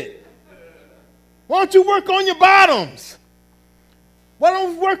distorted. Why don't you work on your bottoms? Why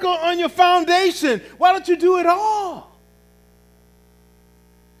don't you work on your foundation? Why don't you do it all?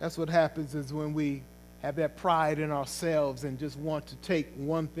 That's what happens is when we have that pride in ourselves and just want to take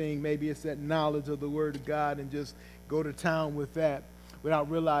one thing, maybe it's that knowledge of the Word of God, and just go to town with that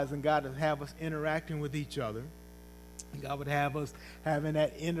without realizing God would have us interacting with each other. God would have us having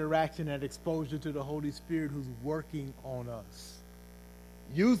that interaction, that exposure to the Holy Spirit who's working on us,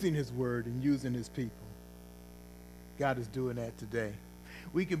 using his word and using his people. God is doing that today.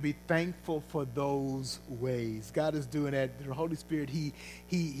 We can be thankful for those ways. God is doing that. The Holy Spirit, he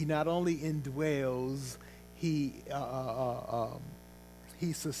not only indwells, he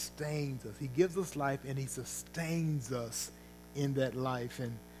sustains us. He gives us life and he sustains us in that life.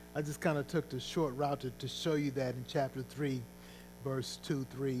 And I just kind of took the short route to show you that in chapter 3, verse 2,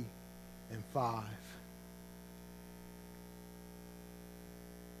 3, and 5.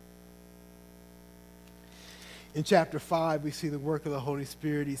 In chapter 5, we see the work of the Holy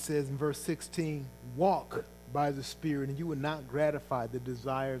Spirit. He says in verse 16, walk by the Spirit, and you will not gratify the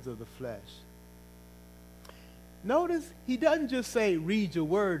desires of the flesh. Notice, he doesn't just say, read your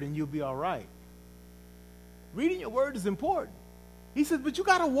word and you'll be all right. Reading your word is important. He says, but you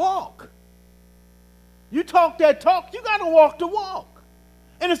got to walk. You talk that talk, you got to walk the walk.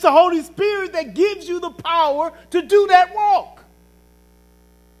 And it's the Holy Spirit that gives you the power to do that walk.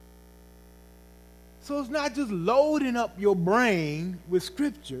 So it's not just loading up your brain with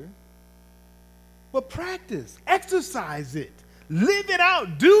Scripture, but practice, exercise it, live it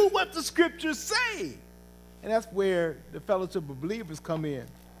out, do what the Scriptures say. And that's where the fellowship of believers come in.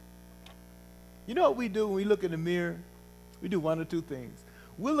 You know what we do when we look in the mirror? We do one or two things.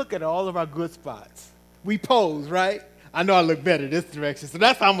 We'll look at all of our good spots. We pose, right? I know I look better this direction, so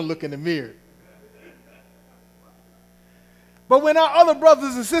that's how I'm going to look in the mirror. But when our other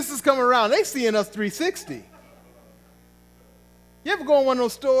brothers and sisters come around, they seeing us 360. You ever go in one of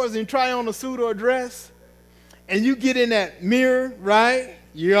those stores and try on a suit or a dress, and you get in that mirror, right?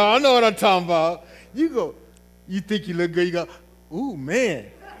 You all know what I'm talking about. You go, you think you look good, you go, ooh,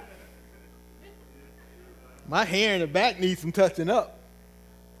 man. My hair in the back needs some touching up.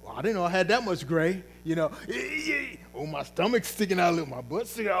 Well, I didn't know I had that much gray. You know, oh, my stomach's sticking out a little, my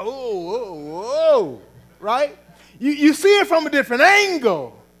butt's sticking out. Oh, right? You see it from a different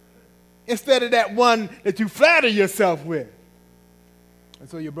angle instead of that one that you flatter yourself with. And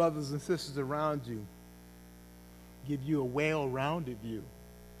so your brothers and sisters around you give you a well-rounded view.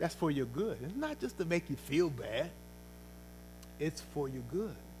 That's for your good. It's not just to make you feel bad. It's for your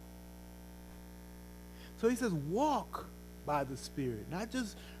good. So he says, walk by the Spirit. Not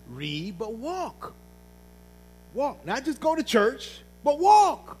just read, but walk. Walk. Not just go to church, but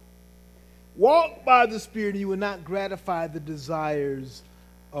walk. Walk by the Spirit, and you will not gratify the desires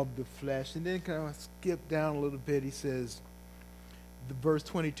of the flesh. And then kind of skip down a little bit. He says, verse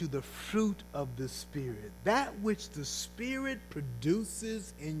 22, the fruit of the Spirit. That which the Spirit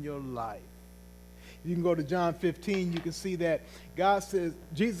produces in your life. You can go to John 15, you can see that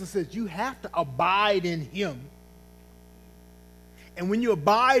Jesus says, you have to abide in him. And when you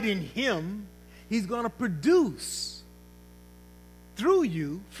abide in him, he's going to produce through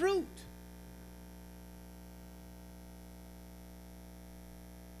you fruit.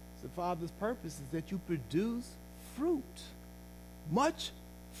 The Father's purpose is that you produce fruit, much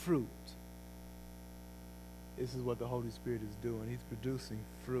fruit. This is what the Holy Spirit is doing. He's producing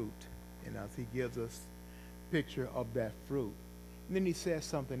fruit in us. He gives us a picture of that fruit. And then he says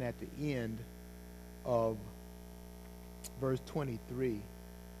something at the end of verse 23.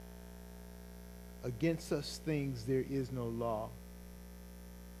 Against such things there is no law.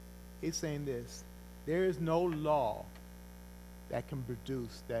 He's saying this. There is no law that can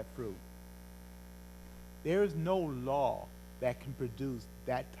produce that fruit. There is no law that can produce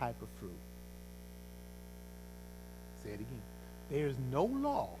that type of fruit. Say it again. There is no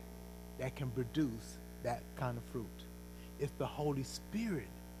law that can produce that kind of fruit. It's the Holy Spirit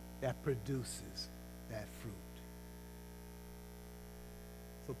that produces that fruit.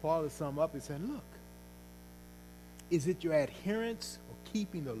 So Paul is sum up and saying, look, is it your adherence or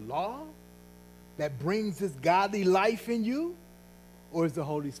keeping the law that brings this godly life in you? Or is the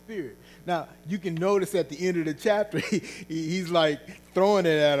Holy Spirit? Now, you can notice at the end of the chapter, he's like throwing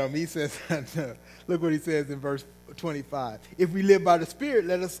it at him. He says, look what he says in verse 25. If we live by the Spirit,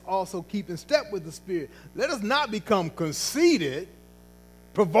 let us also keep in step with the Spirit. Let us not become conceited,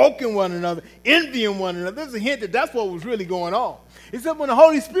 provoking one another, envying one another. There's a hint that that's what was really going on. Except when the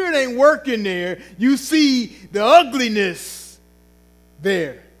Holy Spirit ain't working there, you see the ugliness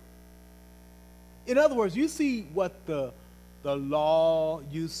there. In other words, you see what the law,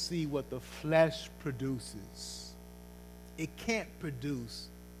 you see what the flesh produces. It can't produce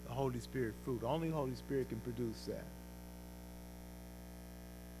the Holy Spirit fruit. Only the Holy Spirit can produce that.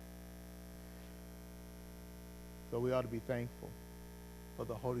 So we ought to be thankful for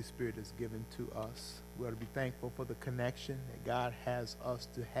the Holy Spirit that's given to us. We ought to be thankful for the connection that God has us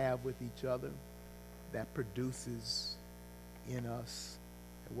to have with each other that produces in us.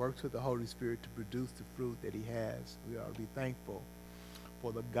 It works with the Holy Spirit to produce the fruit that he has. We ought to be thankful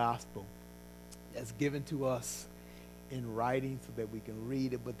for the gospel that's given to us in writing so that we can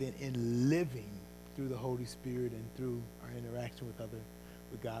read it, but then in living through the Holy Spirit and through our interaction with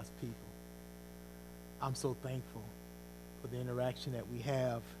God's people. I'm so thankful for the interaction that we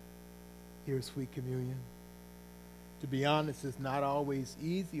have here at Sweet Communion. To be honest, it's not always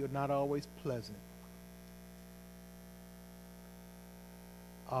easy or not always pleasant.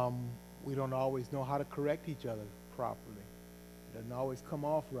 We don't always know how to correct each other properly. It doesn't always come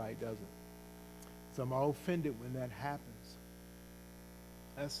off right, does it? Some are offended when that happens.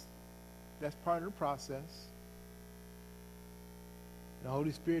 That's part of the process. The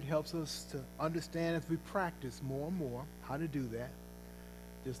Holy Spirit helps us to understand as we practice more and more how to do that.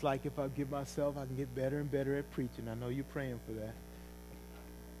 Just like if I give myself, I can get better and better at preaching. I know you're praying for that.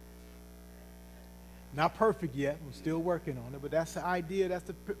 Not perfect yet. We're still working on it. But that's the idea. That's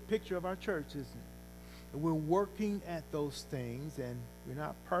the picture of our church, isn't it? And we're working at those things, and we're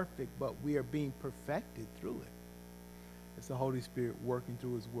not perfect, but we are being perfected through it. It's the Holy Spirit working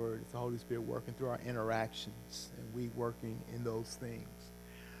through his word. It's the Holy Spirit working through our interactions, and we working in those things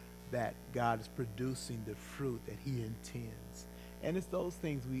that God is producing the fruit that he intends. And it's those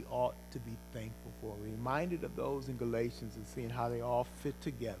things we ought to be thankful for. We're reminded of those in Galatians and seeing how they all fit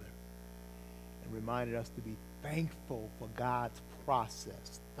together. And reminded us to be thankful for God's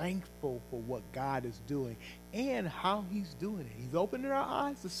process, thankful for what God is doing and how he's doing it. He's opening our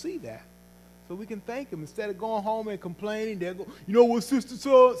eyes to see that so we can thank him instead of going home and complaining. They'll go, you know what Sister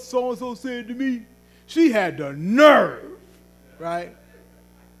so-and-so said to me? She had the nerve, right?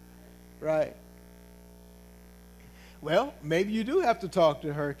 Right. Well, maybe you do have to talk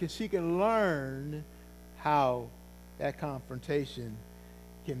to her because she can learn how that confrontation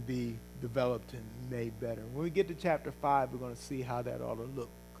can be developed and made better. When we get to chapter 5, we're going to see how that ought to look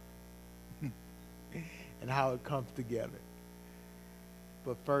and how it comes together.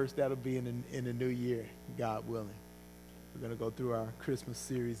 But first, that'll be in the new year, God willing. We're going to go through our Christmas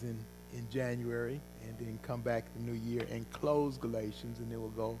series in January and then come back the new year and close Galatians, and then we'll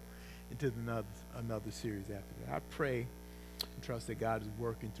go into another series after that. I pray and trust that God is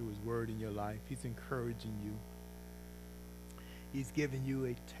working through his word in your life. He's encouraging you. He's giving you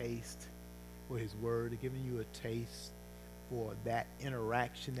a taste for his word, giving you a taste for that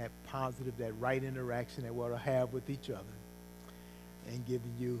interaction, that positive, that right interaction that we'll have with each other, and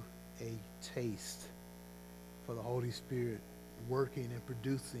giving you a taste for the Holy Spirit working and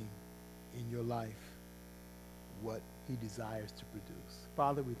producing in your life what he desires to produce.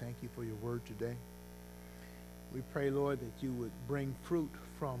 Father, we thank you for your word today. We pray, Lord, that you would bring fruit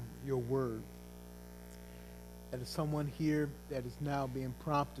from your word. That is someone here that is now being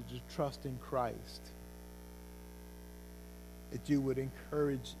prompted to trust in Christ, that you would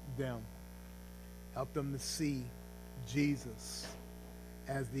encourage them, help them to see Jesus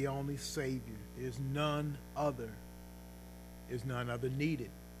as the only Savior. There's none other. There's none other needed.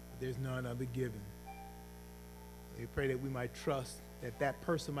 There's none other given. We pray that we might trust, that that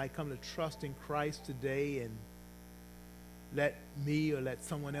person might come to trust in Christ today and let me or let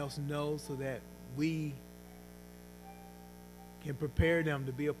someone else know so that we can prepare them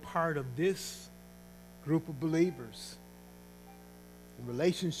to be a part of this group of believers, the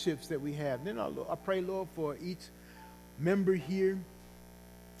relationships that we have. Then I pray, Lord, for each member here,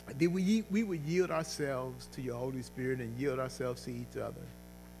 that we would yield ourselves to your Holy Spirit and yield ourselves to each other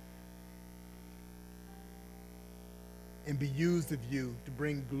and be used of you to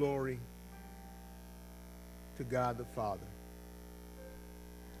bring glory to God the Father.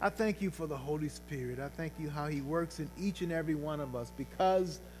 I thank you for the Holy Spirit. I thank you how he works in each and every one of us.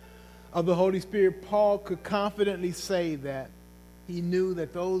 Because of the Holy Spirit, Paul could confidently say that he knew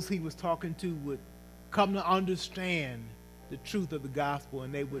that those he was talking to would come to understand the truth of the gospel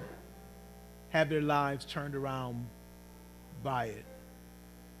and they would have their lives turned around by it.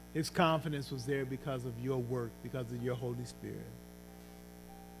 His confidence was there because of your work, because of your Holy Spirit.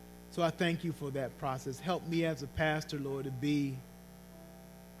 So I thank you for that process. Help me as a pastor, Lord, to be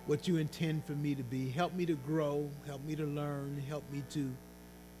what you intend for me to be. Help me to grow. Help me to learn. Help me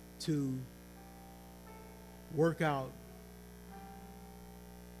to work out,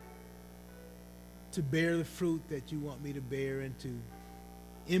 to bear the fruit that you want me to bear and to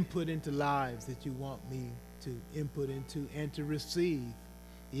input into lives that you want me to input into and to receive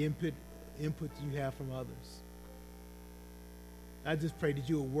the input you have from others. I just pray that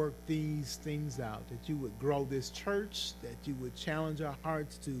you would work these things out, that you would grow this church, that you would challenge our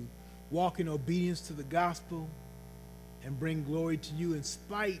hearts to walk in obedience to the gospel and bring glory to you in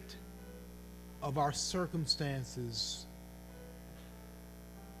spite of our circumstances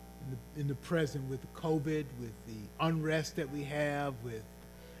in the present, with the COVID, with the unrest that we have, with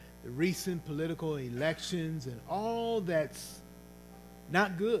the recent political elections and all that's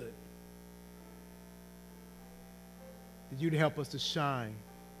not good. That you'd help us to shine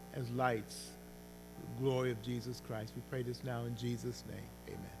as lights, the glory of Jesus Christ. We pray this now in Jesus' name.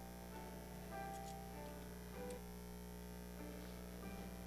 Amen.